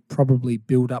I will probably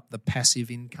build up the passive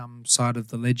income side of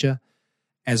the ledger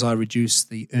as I reduce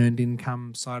the earned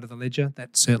income side of the ledger.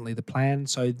 That's certainly the plan.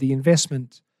 So the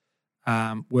investment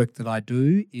work that I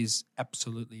do is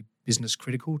absolutely business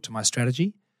critical to my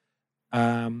strategy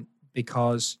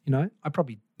because, I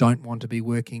probably don't want to be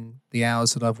working the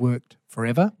hours that I've worked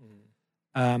forever.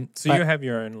 So you have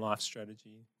your own life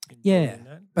strategy. Yeah,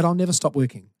 but I'll never stop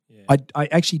working. Yeah. I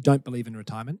actually don't believe in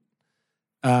retirement.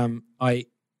 I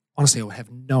honestly would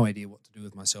have no idea what to do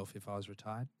with myself if I was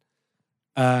retired.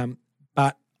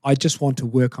 But I just want to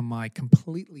work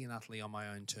completely and utterly on my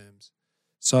own terms.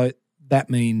 So that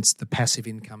means the passive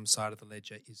income side of the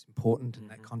ledger is important in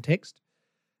that context.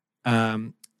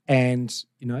 And,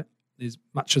 there's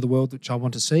much of the world which I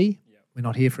want to see. Yep. We're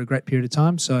not here for a great period of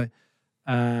time. So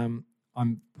I'm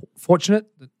fortunate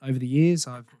that over the years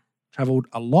I've travelled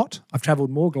a lot. I've travelled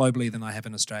more globally than I have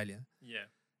in Australia. Yeah.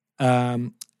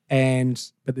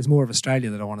 But there's more of Australia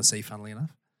that I want to see, funnily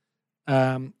enough.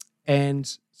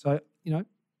 And so,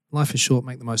 life is short,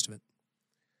 make the most of it.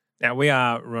 Now, we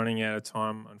are running out of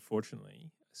time, unfortunately.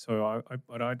 So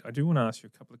I do want to ask you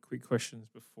a couple of quick questions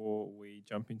before we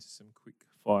jump into some quick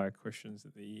fire questions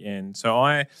at the end. So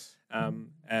I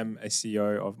am a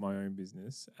CEO of my own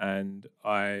business, and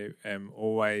I am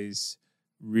always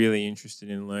really interested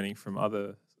in learning from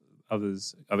other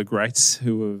greats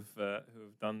who have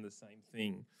done the same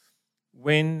thing.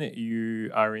 When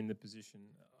you are in the position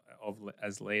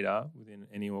as leader within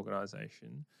any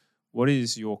organisation, what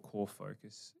is your core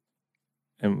focus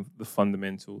and the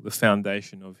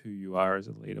foundation of who you are as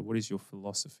a leader? What is your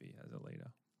philosophy as a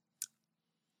leader?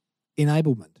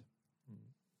 Enablement.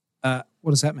 What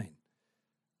does that mean?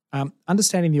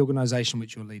 Understanding the organisation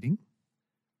which you're leading,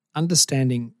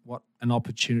 understanding what an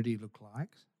opportunity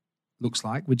looks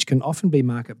like, which can often be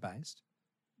market-based,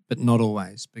 but not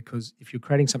always, because if you're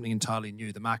creating something entirely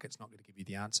new, the market's not going to give you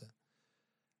the answer.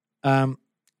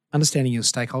 Understanding your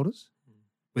stakeholders,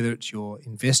 whether it's your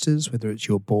investors, whether it's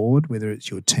your board, whether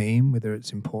it's your team, whether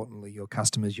it's importantly your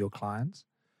customers, your clients,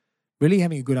 really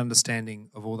having a good understanding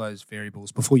of all those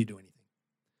variables before you do anything.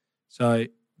 So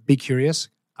be curious,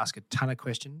 ask a ton of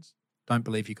questions, don't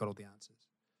believe you got all the answers.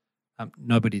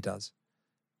 Nobody does.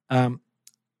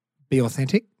 Be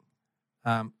authentic.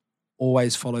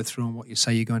 Always follow through on what you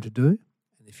say you're going to do.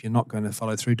 And if you're not going to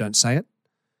follow through, don't say it.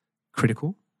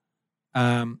 Critical.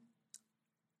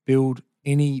 Build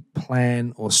any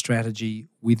plan or strategy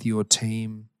with your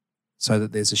team so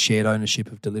that there's a shared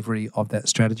ownership of delivery of that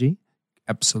strategy.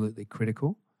 Absolutely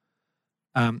critical.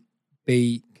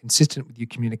 Be consistent with your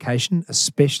communication,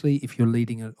 especially if you're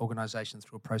leading an organisation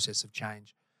through a process of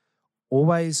change.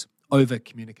 Always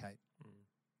over-communicate.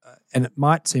 And it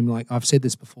might seem like I've said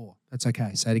this before. That's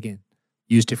okay. Say it again.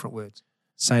 Use different words.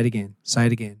 Say it again. Say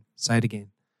it again. Say it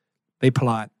again. Be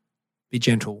polite. Be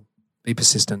gentle. Be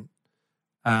persistent.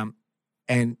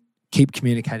 And keep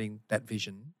communicating that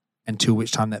vision until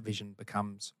which time that vision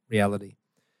becomes reality.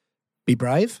 Be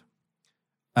brave.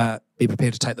 Be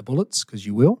prepared to take the bullets, because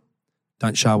you will.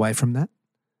 Don't shy away from that.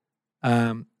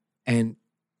 And,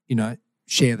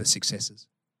 share the successes.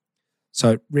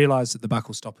 So realise that the buck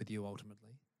will stop with you ultimately.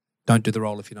 Don't do the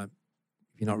role if you're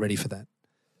not ready for that.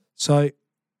 So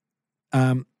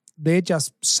they're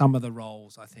just some of the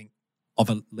roles, I think, of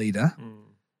a leader.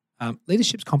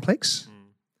 Leadership's complex.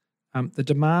 The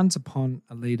demands upon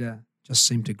a leader just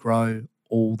seem to grow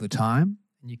all the time.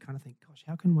 And you kind of think, gosh,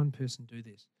 how can one person do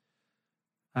this?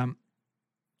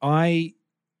 I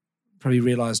probably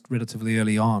realised relatively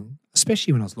early on,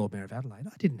 especially when I was Lord Mayor of Adelaide,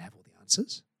 I didn't have all the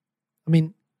answers. I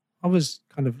mean, I was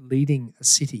kind of leading a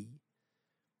city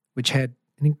which had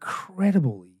an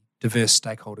incredibly diverse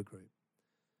stakeholder group.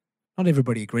 Not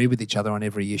everybody agreed with each other on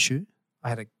every issue. I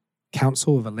had a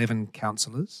council of 11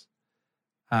 councillors,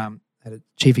 had a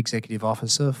chief executive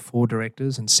officer, 4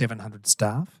 directors and 700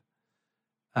 staff.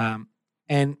 And,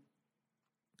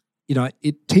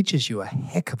 it teaches you a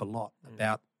heck of a lot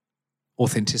about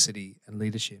authenticity and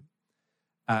leadership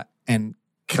and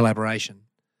collaboration.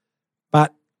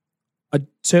 But I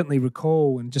certainly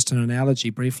recall, and just an analogy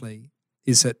briefly,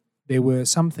 is that there were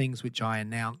some things which I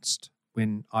announced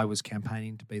when I was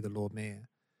campaigning to be the Lord Mayor,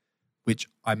 which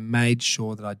I made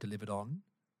sure that I delivered on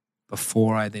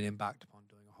before I then embarked upon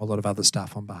doing a whole lot of other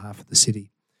stuff on behalf of the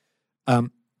city,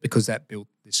 because that built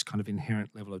this kind of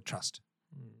inherent level of trust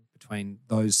between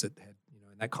those that had,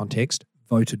 in that context,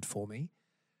 voted for me.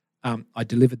 I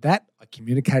delivered that. I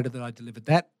communicated that I delivered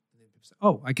that. And then people say,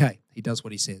 oh, okay, he does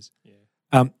what he says.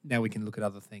 Yeah. Now we can look at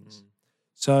other things.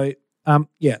 So,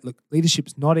 look,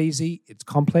 leadership's not easy. It's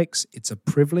complex. It's a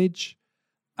privilege.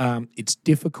 It's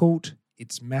difficult.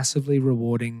 It's massively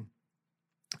rewarding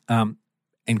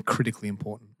and critically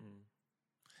important.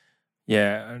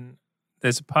 Yeah, and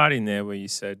there's a part in there where you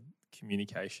said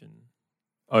communication,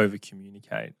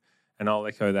 over-communicate, and I'll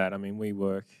echo that. I mean,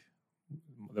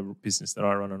 the business that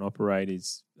I run and operate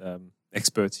is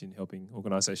experts in helping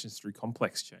organisations through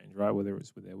complex change, right, whether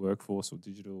it's with their workforce or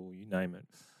digital, you name it.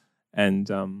 And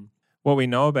what we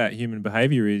know about human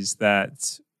behaviour is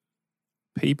that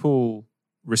people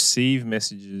receive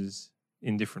messages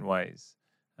in different ways.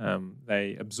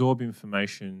 They absorb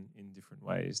information in different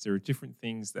ways. There are different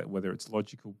things that, whether it's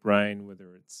logical brain,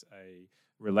 whether it's a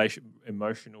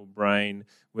emotional brain,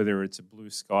 whether it's a blue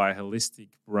sky holistic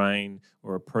brain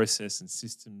or a process and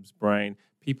systems brain,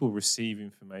 people receive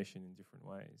information in different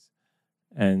ways.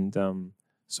 And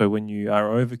so when you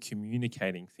are over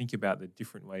communicating, think about the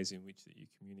different ways in which that you're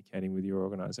communicating with your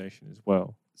organisation as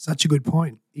well. Such a good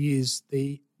point is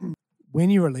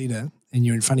when you're a leader and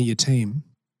you're in front of your team,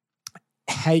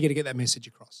 how are you going to get that message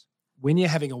across? When you're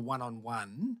having a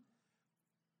one-on-one,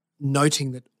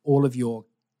 noting that all of your,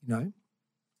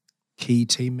 key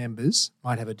team members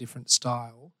might have a different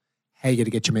style, how are you going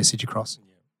to get your message across?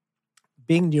 Yeah.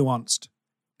 Being nuanced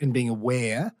and being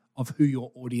aware of who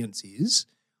your audience is,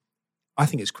 I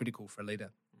think is critical for a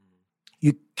leader.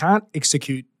 You can't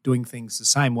execute doing things the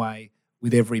same way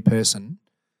with every person,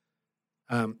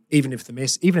 even if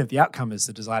the outcome is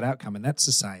the desired outcome, and that's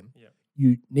the same. Yeah.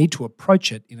 You need to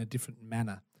approach it in a different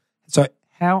manner. So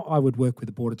how I would work with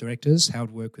the board of directors, how I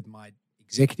would work with my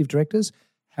executive directors,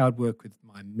 how I'd work with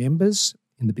my members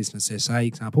in the Business SA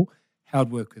example, how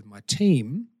I'd work with my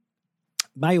team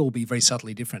may all be very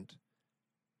subtly different,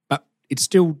 but it's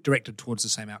still directed towards the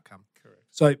same outcome. Correct.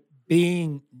 So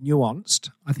being nuanced,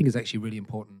 I think, is actually really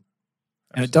important.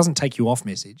 Absolutely. And it doesn't take you off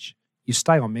message. You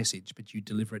stay on message, but you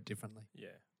deliver it differently. Yeah.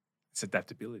 It's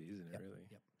adaptability, isn't it, really?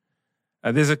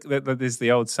 Yep. There's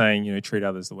the old saying, treat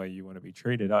others the way you want to be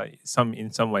treated.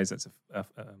 In some ways that's a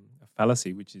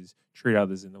fallacy, which is treat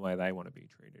others in the way they want to be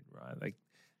treated, right? Like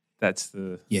that's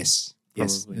the yes.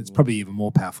 It's probably even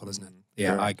more powerful, isn't it?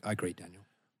 Yeah, I agree, Daniel.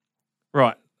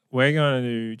 Right, we're going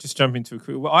to just jump into a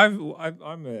quick. Well,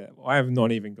 I have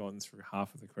not even gone through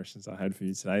half of the questions I had for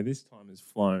you today. This time has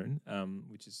flown,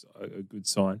 which is a good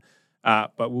sign.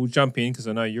 But we'll jump in because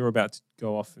I know you're about to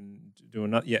go off and do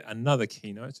another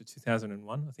keynote. So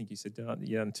 2001, I think you said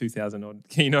you done 2,000 odd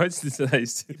keynotes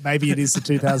today's. Maybe it is the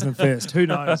 2001st. Who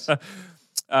knows?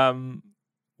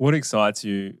 What excites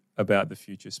you about the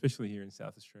future, especially here in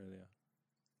South Australia?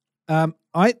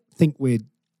 I think we're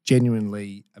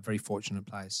genuinely a very fortunate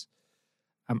place.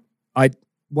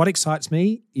 what excites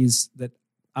me is that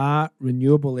our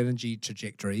renewable energy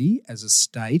trajectory as a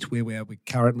state, where we're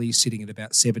currently sitting at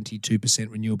about 72%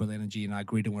 renewable energy in our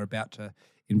grid, and we're about to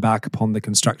embark upon the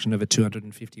construction of a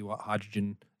 250-watt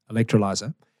hydrogen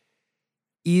electrolyser,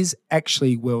 is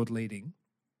actually world-leading.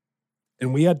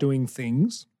 And we are doing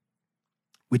things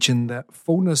which in the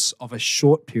fullness of a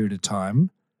short period of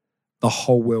time, the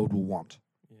whole world will want.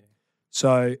 Yeah.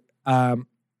 So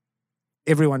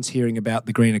everyone's hearing about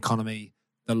the green economy,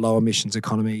 the low emissions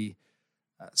economy,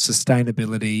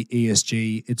 sustainability,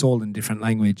 ESG. It's all in different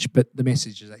language, but the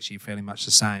message is actually fairly much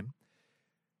the same.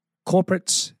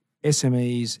 Corporates,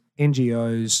 SMEs,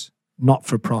 NGOs,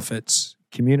 not-for-profits,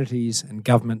 communities and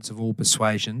governments of all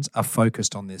persuasions are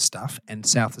focused on this stuff, and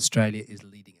South Australia is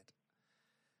leading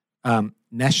it.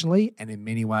 Nationally and in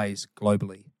many ways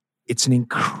globally. It's an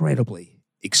incredibly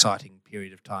exciting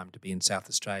period of time to be in South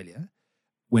Australia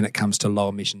when it comes to low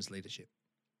emissions leadership.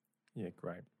 Yeah,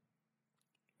 great.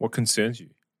 What concerns you?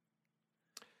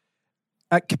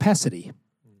 Capacity.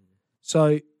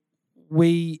 So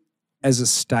we as a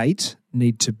state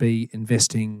need to be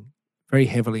investing very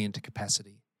heavily into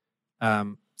capacity. I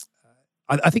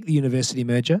think the university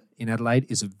merger in Adelaide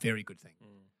is a very good thing.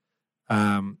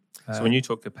 So when you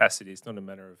talk capacity, it's not a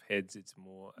matter of heads, it's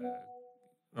more...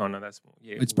 that's more...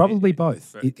 Yeah, it's probably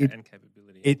both. And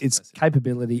capability. It's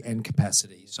capability and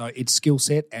capacity. So it's skill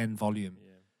set and volume. Yeah.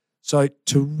 So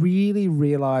to really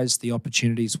realise the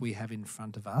opportunities we have in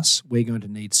front of us, we're going to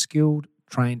need skilled,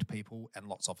 trained people and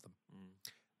lots of them.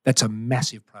 That's a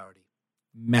massive priority.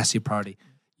 Massive priority.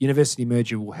 University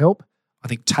merger will help. I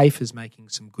think TAFE is making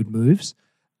some good moves.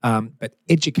 But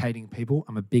educating people,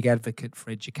 I'm a big advocate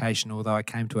for education, although I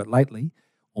came to it lately,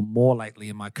 or more lately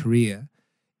in my career,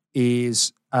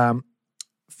 is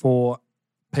for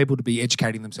people to be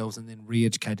educating themselves and then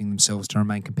re-educating themselves to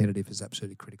remain competitive is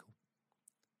absolutely critical.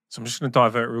 So I'm just going to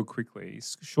divert real quickly.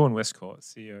 Sean Westcott,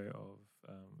 CEO of,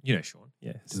 Sean,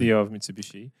 CEO of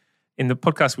Mitsubishi. In the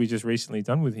podcast we just recently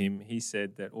done with him, he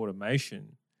said that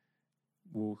automation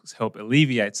will help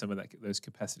alleviate some of those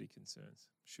capacity concerns.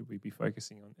 Should we be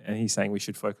focusing on? And he's saying we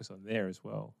should focus on there as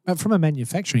well. From a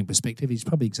manufacturing perspective, he's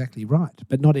probably exactly right.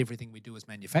 But not everything we do is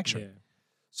manufacturing. Yeah.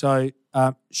 So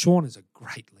Sean is a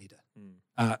great leader.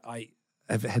 I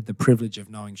have had the privilege of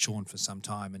knowing Sean for some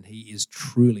time, and he is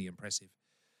truly impressive.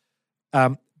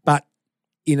 But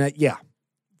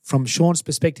from Sean's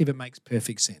perspective, it makes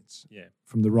perfect sense. Yeah.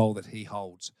 From the role that he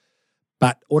holds.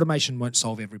 But automation won't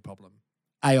solve every problem.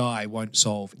 AI won't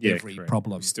solve every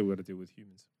problem. We've still got to deal with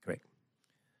humans. Correct.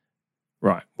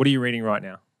 Right. What are you reading right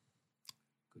now?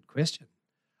 Good question.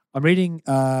 I'm reading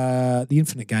The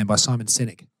Infinite Game by Simon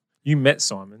Sinek. You met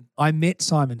Simon? I met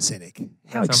Simon Sinek.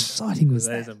 How exciting was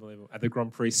that? That is unbelievable. At the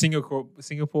Grand Prix, Singapore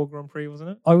Grand Prix, wasn't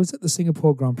it? I was at the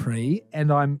Singapore Grand Prix,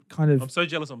 and I'm so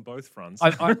jealous on both fronts.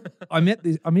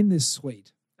 I'm in this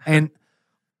suite, and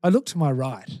I looked to my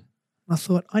right, and I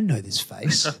thought, I know this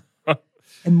face.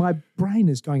 And my brain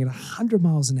is going at 100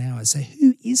 miles an hour. I say,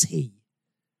 who is he?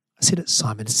 I said, it's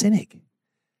Simon Sinek.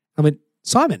 I went,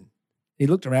 Simon. He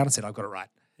looked around and said, I've got it right.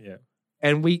 Yeah.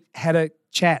 And we had a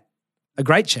chat, a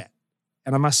great chat.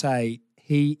 And I must say,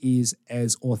 he is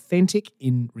as authentic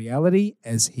in reality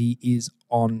as he is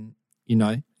on,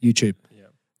 YouTube.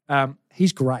 Yeah.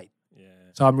 He's great. Yeah.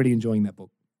 So I'm really enjoying that book.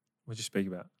 What did you speak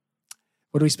about?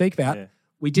 What do we speak about? Yeah.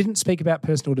 We didn't speak about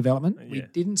personal development. Yeah. We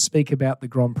didn't speak about the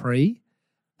Grand Prix.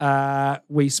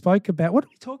 We spoke about, what did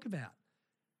we talk about?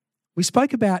 We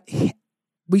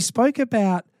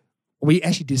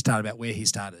actually did start about where he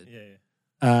started. Yeah.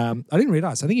 I didn't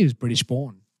realise. I think he was British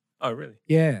born. Oh, really?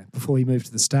 Yeah, before he moved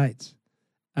to the States.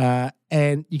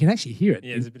 And you can actually hear it.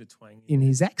 Yeah, there's a bit of twang in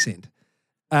his accent.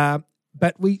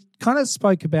 But we kind of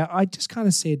spoke about, I just kind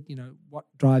of said, what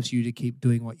drives you to keep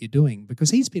doing what you're doing? Because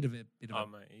he's a bit of a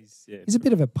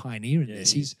bit of a pioneer in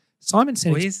this. Simon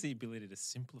Sinek. Well, he has the ability to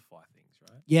simplify things,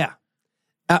 right? Yeah.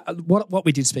 What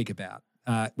we did speak about,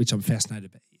 which I'm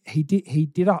fascinated by, he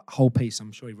did a whole piece,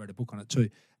 I'm sure he wrote a book on it too,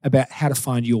 about how to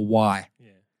find your why,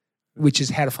 which is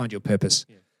how to find your purpose.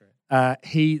 Yeah,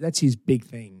 that's his big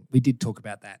thing. We did talk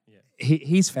about that. Yeah.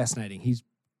 He's fascinating. He's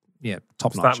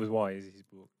top notch. Start with Why is his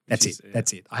book. That's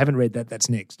it. I haven't read that. That's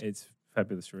next. It's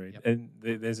fabulous to read. Yep. And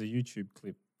there's a YouTube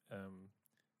clip,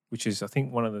 which is I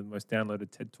think one of the most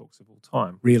downloaded TED Talks of all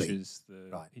time. Really? Which is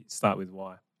Start with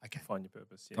Why. Okay. Find your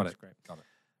purpose. Yeah, Got it. Great. Got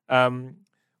it.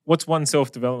 What's one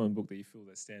self-development book that you feel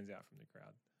that stands out from the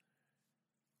crowd?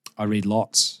 I read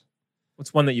lots.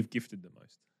 What's one that you've gifted the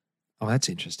most? Oh, that's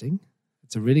interesting.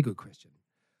 It's a really good question.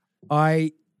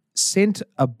 I sent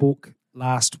a book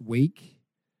last week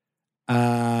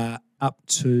up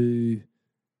to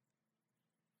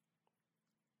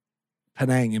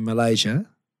Penang in Malaysia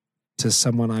to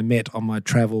someone I met on my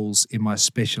travels in my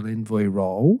special envoy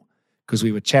role because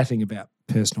we were chatting about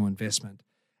personal investment.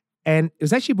 And it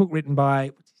was actually a book written by,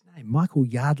 what's his name, Michael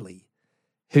Yardley,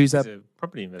 who's He's a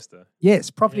property investor. Yes,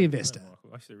 property investor. I know Michael.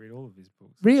 I actually read all of his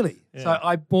books. Really? Yeah. So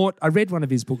I read one of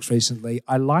his books recently.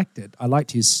 I liked it. I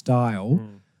liked his style.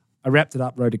 I wrapped it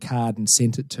up, wrote a card and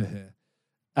sent it to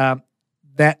her.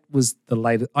 That was the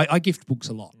latest. I gift books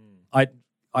a lot.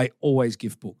 I always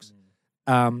gift books.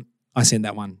 I sent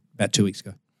that one about 2 weeks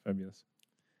ago. Fabulous.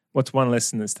 What's one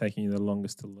lesson that's taken you the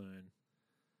longest to learn?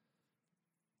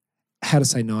 How to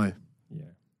say no. Yeah.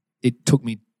 It took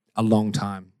me a long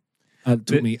time.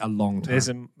 There's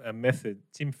a method.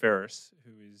 Tim Ferriss,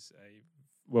 who is a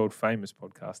world famous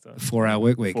podcaster. 4-hour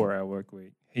work week. 4-hour work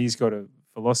week. He's got a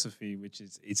philosophy which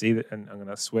is it's either, and I'm going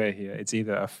to swear here, it's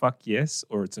either a fuck yes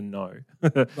or it's a no.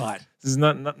 Right. There's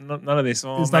none of this.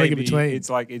 Oh, There's maybe. nothing in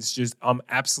between. It's just I'm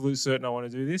absolute certain I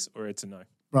want to do this, or it's a no.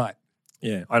 Right.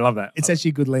 Yeah, I love that. It's actually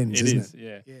a good lens, isn't it?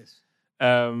 Yeah. Yes.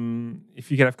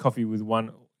 If you could have coffee with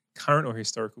one current or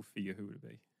historical figure, who would it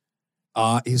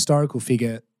be? Historical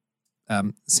figure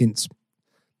since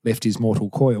left his mortal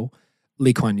coil,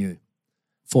 Lee Kuan Yew,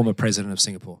 former president of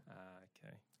Singapore.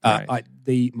 Okay.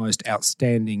 The most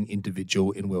outstanding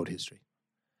individual in world history.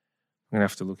 I'm going to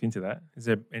have to look into that. Has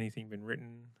there anything been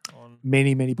written on?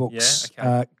 Many, many books.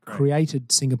 Yeah, okay.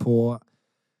 Created Singapore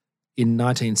in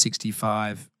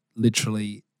 1965,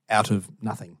 literally out of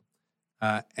nothing,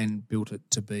 and built it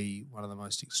to be one of the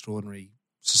most extraordinary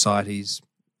societies,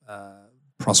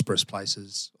 prosperous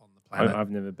places on the planet.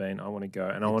 I've never been. I want to go,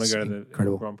 and I want to go to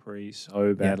incredible. the Grand Prix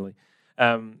so badly.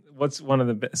 What's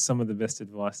some of the best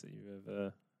advice that you've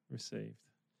ever received?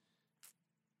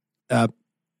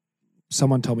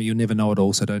 Someone told me you'll never know it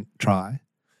all, so don't try,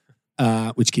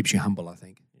 which keeps you humble, I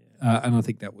think. Yeah. And I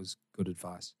think that was good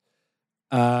advice.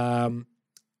 I've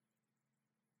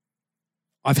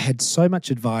had so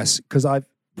much advice because I've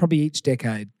probably each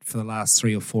decade for the last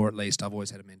 3 or 4 at least, I've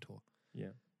always had a mentor.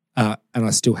 Yeah. And I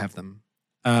still have them.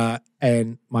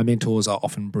 And my mentors are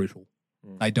often brutal.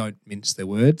 They don't mince their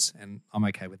words, and I'm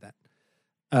okay with that.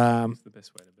 It's the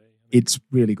best way to be. It's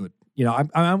really good. You know,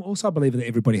 I'm also a believer that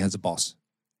everybody has a boss.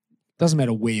 Doesn't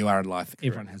matter where you are in life, Correct.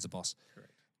 everyone has a boss.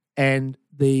 Correct. And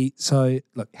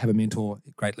look, have a mentor,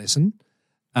 great lesson.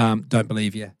 Don't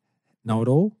believe you know it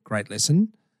all, great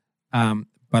lesson.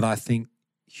 But I think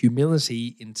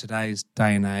humility in today's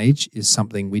day and age is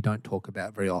something we don't talk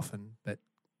about very often, but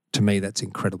to me that's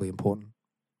incredibly important.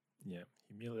 Yeah,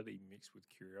 humility mixed with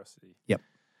curiosity. Yep.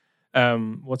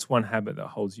 What's one habit that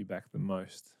holds you back the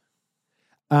most?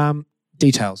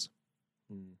 Details.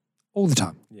 All the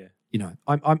time. Yeah. You know,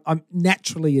 I'm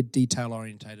naturally a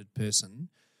detail-orientated person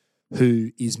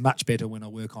who is much better when I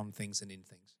work on things than in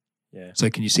things. Yeah. So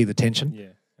can you see the tension? Yeah,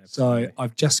 absolutely. So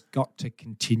I've just got to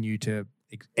continue to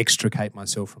extricate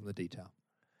myself from the detail.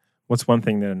 What's one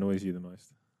thing that annoys you the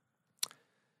most?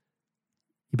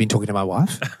 You've been talking to my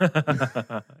wife?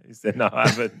 Is there no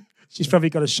habit? She's probably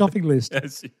got a shopping list.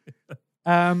 Yes.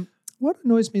 What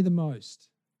annoys me the most?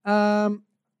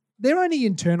 They're only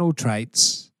internal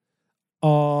traits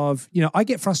of, I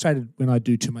get frustrated when I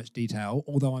do too much detail,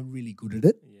 although I'm really good at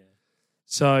it. Yeah.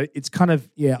 So it's kind of,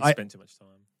 I spend too much time.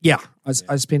 Yeah, I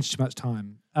spend too much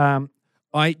time.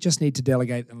 I just need to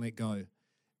delegate and let go.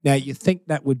 Now, you think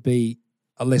that would be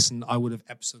a lesson I would have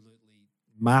absolutely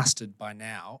mastered by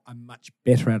now. I'm much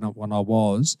better at it than I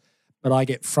was, but I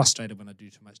get frustrated when I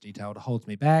do too much detail. It holds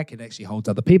me back. It actually holds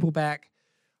other people back.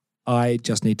 I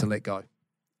just need to let go.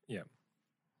 Yeah.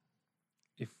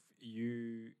 If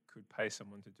you could pay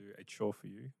someone to do a chore for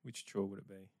you, which chore would it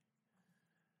be?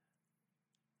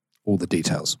 All the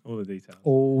details. All the details.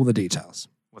 All the details.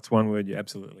 What's one word you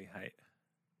absolutely hate?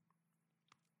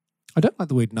 I don't like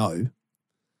the word no.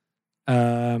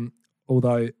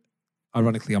 Although,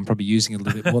 ironically, I'm probably using it a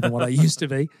little bit more than what I used to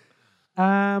be.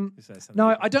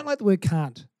 No, I don't like the word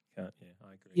can't. Can't, yeah,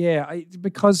 I agree. Yeah,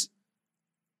 because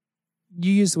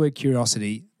you use the word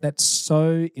curiosity. That's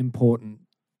so important.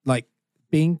 Like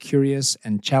being curious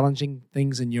and challenging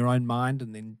things in your own mind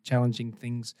and then challenging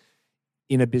things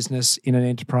in a business, in an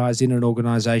enterprise, in an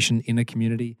organization, in a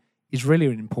community is really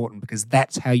important because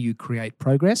that's how you create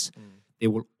progress. There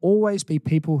will always be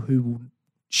people who will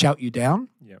shout you down,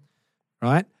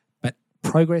 right? But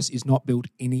progress is not built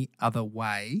any other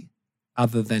way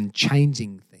other than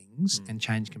changing things, and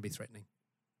change can be threatening.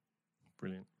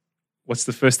 Brilliant. What's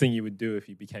the first thing you would do if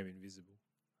you became invisible?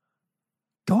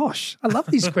 Gosh, I love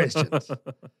these questions.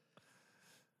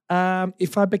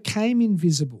 If I became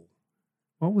invisible,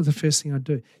 what was the first thing I'd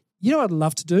do? You know what I'd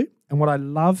love to do? And what I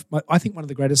love, I think one of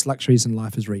the greatest luxuries in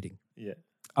life is reading. Yeah.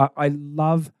 I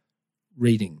love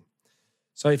reading.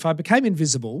 So if I became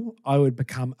invisible, I would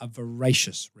become a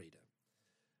voracious reader.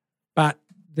 But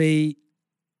Do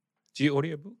you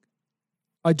audiobook?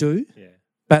 I do, Yeah.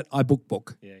 but I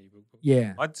book. Yeah, you book.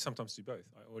 Yeah. I sometimes do both.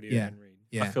 I audio and read.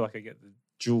 Yeah. I feel like I get the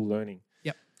dual learning.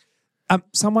 Yep.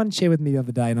 Someone shared with me the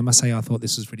other day, and I must say I thought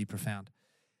this was really profound.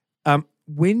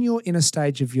 When you're in a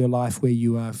stage of your life where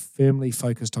you are firmly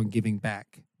focused on giving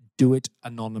back, do it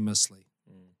anonymously,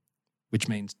 which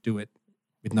means do it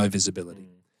with no visibility.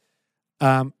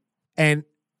 And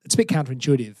it's a bit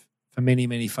counterintuitive for many,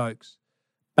 many folks.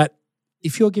 But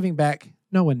if you're giving back,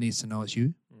 no one needs to know it's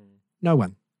you. No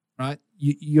one, right?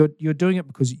 You're doing it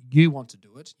because you want to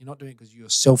do it. You're not doing it because you're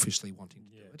selfishly wanting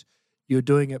to do it. You're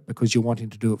doing it because you're wanting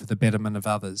to do it for the betterment of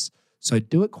others. So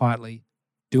do it quietly,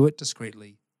 do it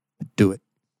discreetly, but do it.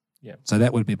 Yeah. So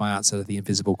that would be my answer to the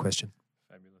invisible question.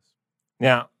 Fabulous.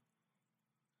 Now,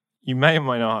 you may or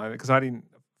may not, because I didn't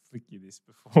flick you this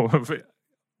before, but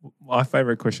my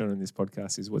favorite question on this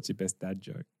podcast is, what's your best dad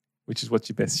joke? Which is, what's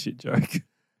your best shit joke?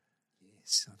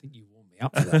 Yes, I think you warmed me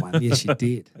up for that one. Yes, you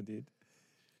did. I did.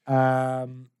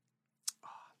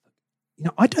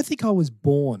 I don't think I was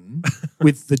born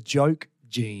with the joke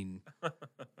gene.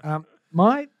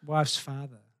 My wife's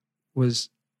father was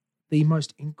the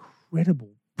most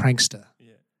incredible prankster.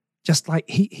 Yeah. Just like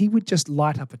he would just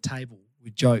light up a table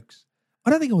with jokes. I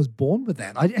don't think I was born with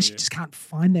that. I actually just can't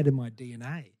find that in my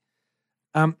DNA.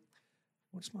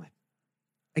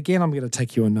 Again, I'm going to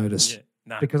take you on notice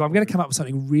because I'm going to come up with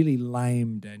something really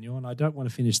lame, Daniel, and I don't want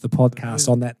to finish the podcast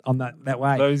on that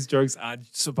way. Those jokes are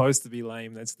supposed to be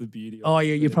lame. That's the beauty of it.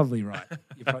 Yeah, you're probably right.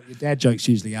 Your dad jokes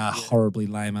usually are horribly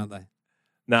lame, aren't they?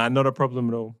 Nah, not a problem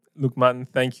at all. Look, Martin,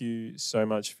 thank you so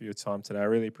much for your time today. I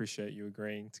really appreciate you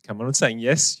agreeing to come on and saying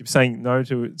yes. You're saying no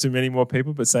to many more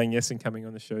people, but saying yes and coming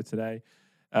on the show today.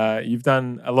 You've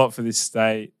done a lot for this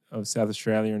state of South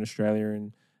Australia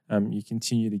and you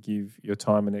continue to give your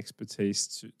time and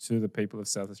expertise to the people of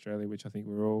South Australia, which I think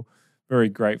we're all very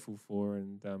grateful for.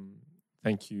 And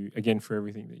thank you again for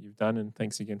everything that you've done. And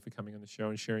thanks again for coming on the show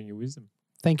and sharing your wisdom.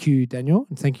 Thank you, Daniel,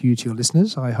 and thank you to your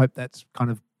listeners. I hope that's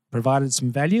kind of provided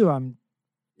some value.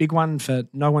 Big one for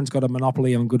no one's got a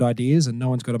monopoly on good ideas and no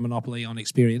one's got a monopoly on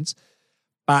experience,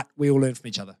 but we all learn from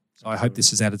each other. So I hope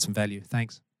this has added some value.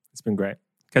 Thanks. It's been great.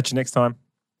 Catch you next time.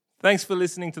 Thanks for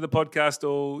listening to the podcast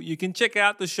all. You can check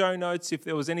out the show notes if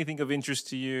there was anything of interest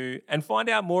to you and find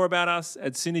out more about us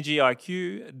at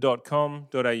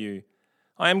synergyiq.com.au.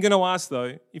 I am going to ask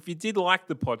though, if you did like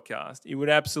the podcast, it would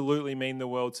absolutely mean the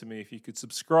world to me if you could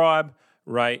subscribe,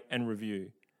 rate and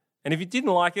review. And if you didn't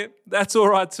like it, that's all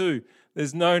right too.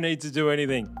 There's no need to do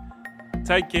anything.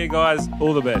 Take care, guys.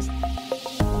 All the best.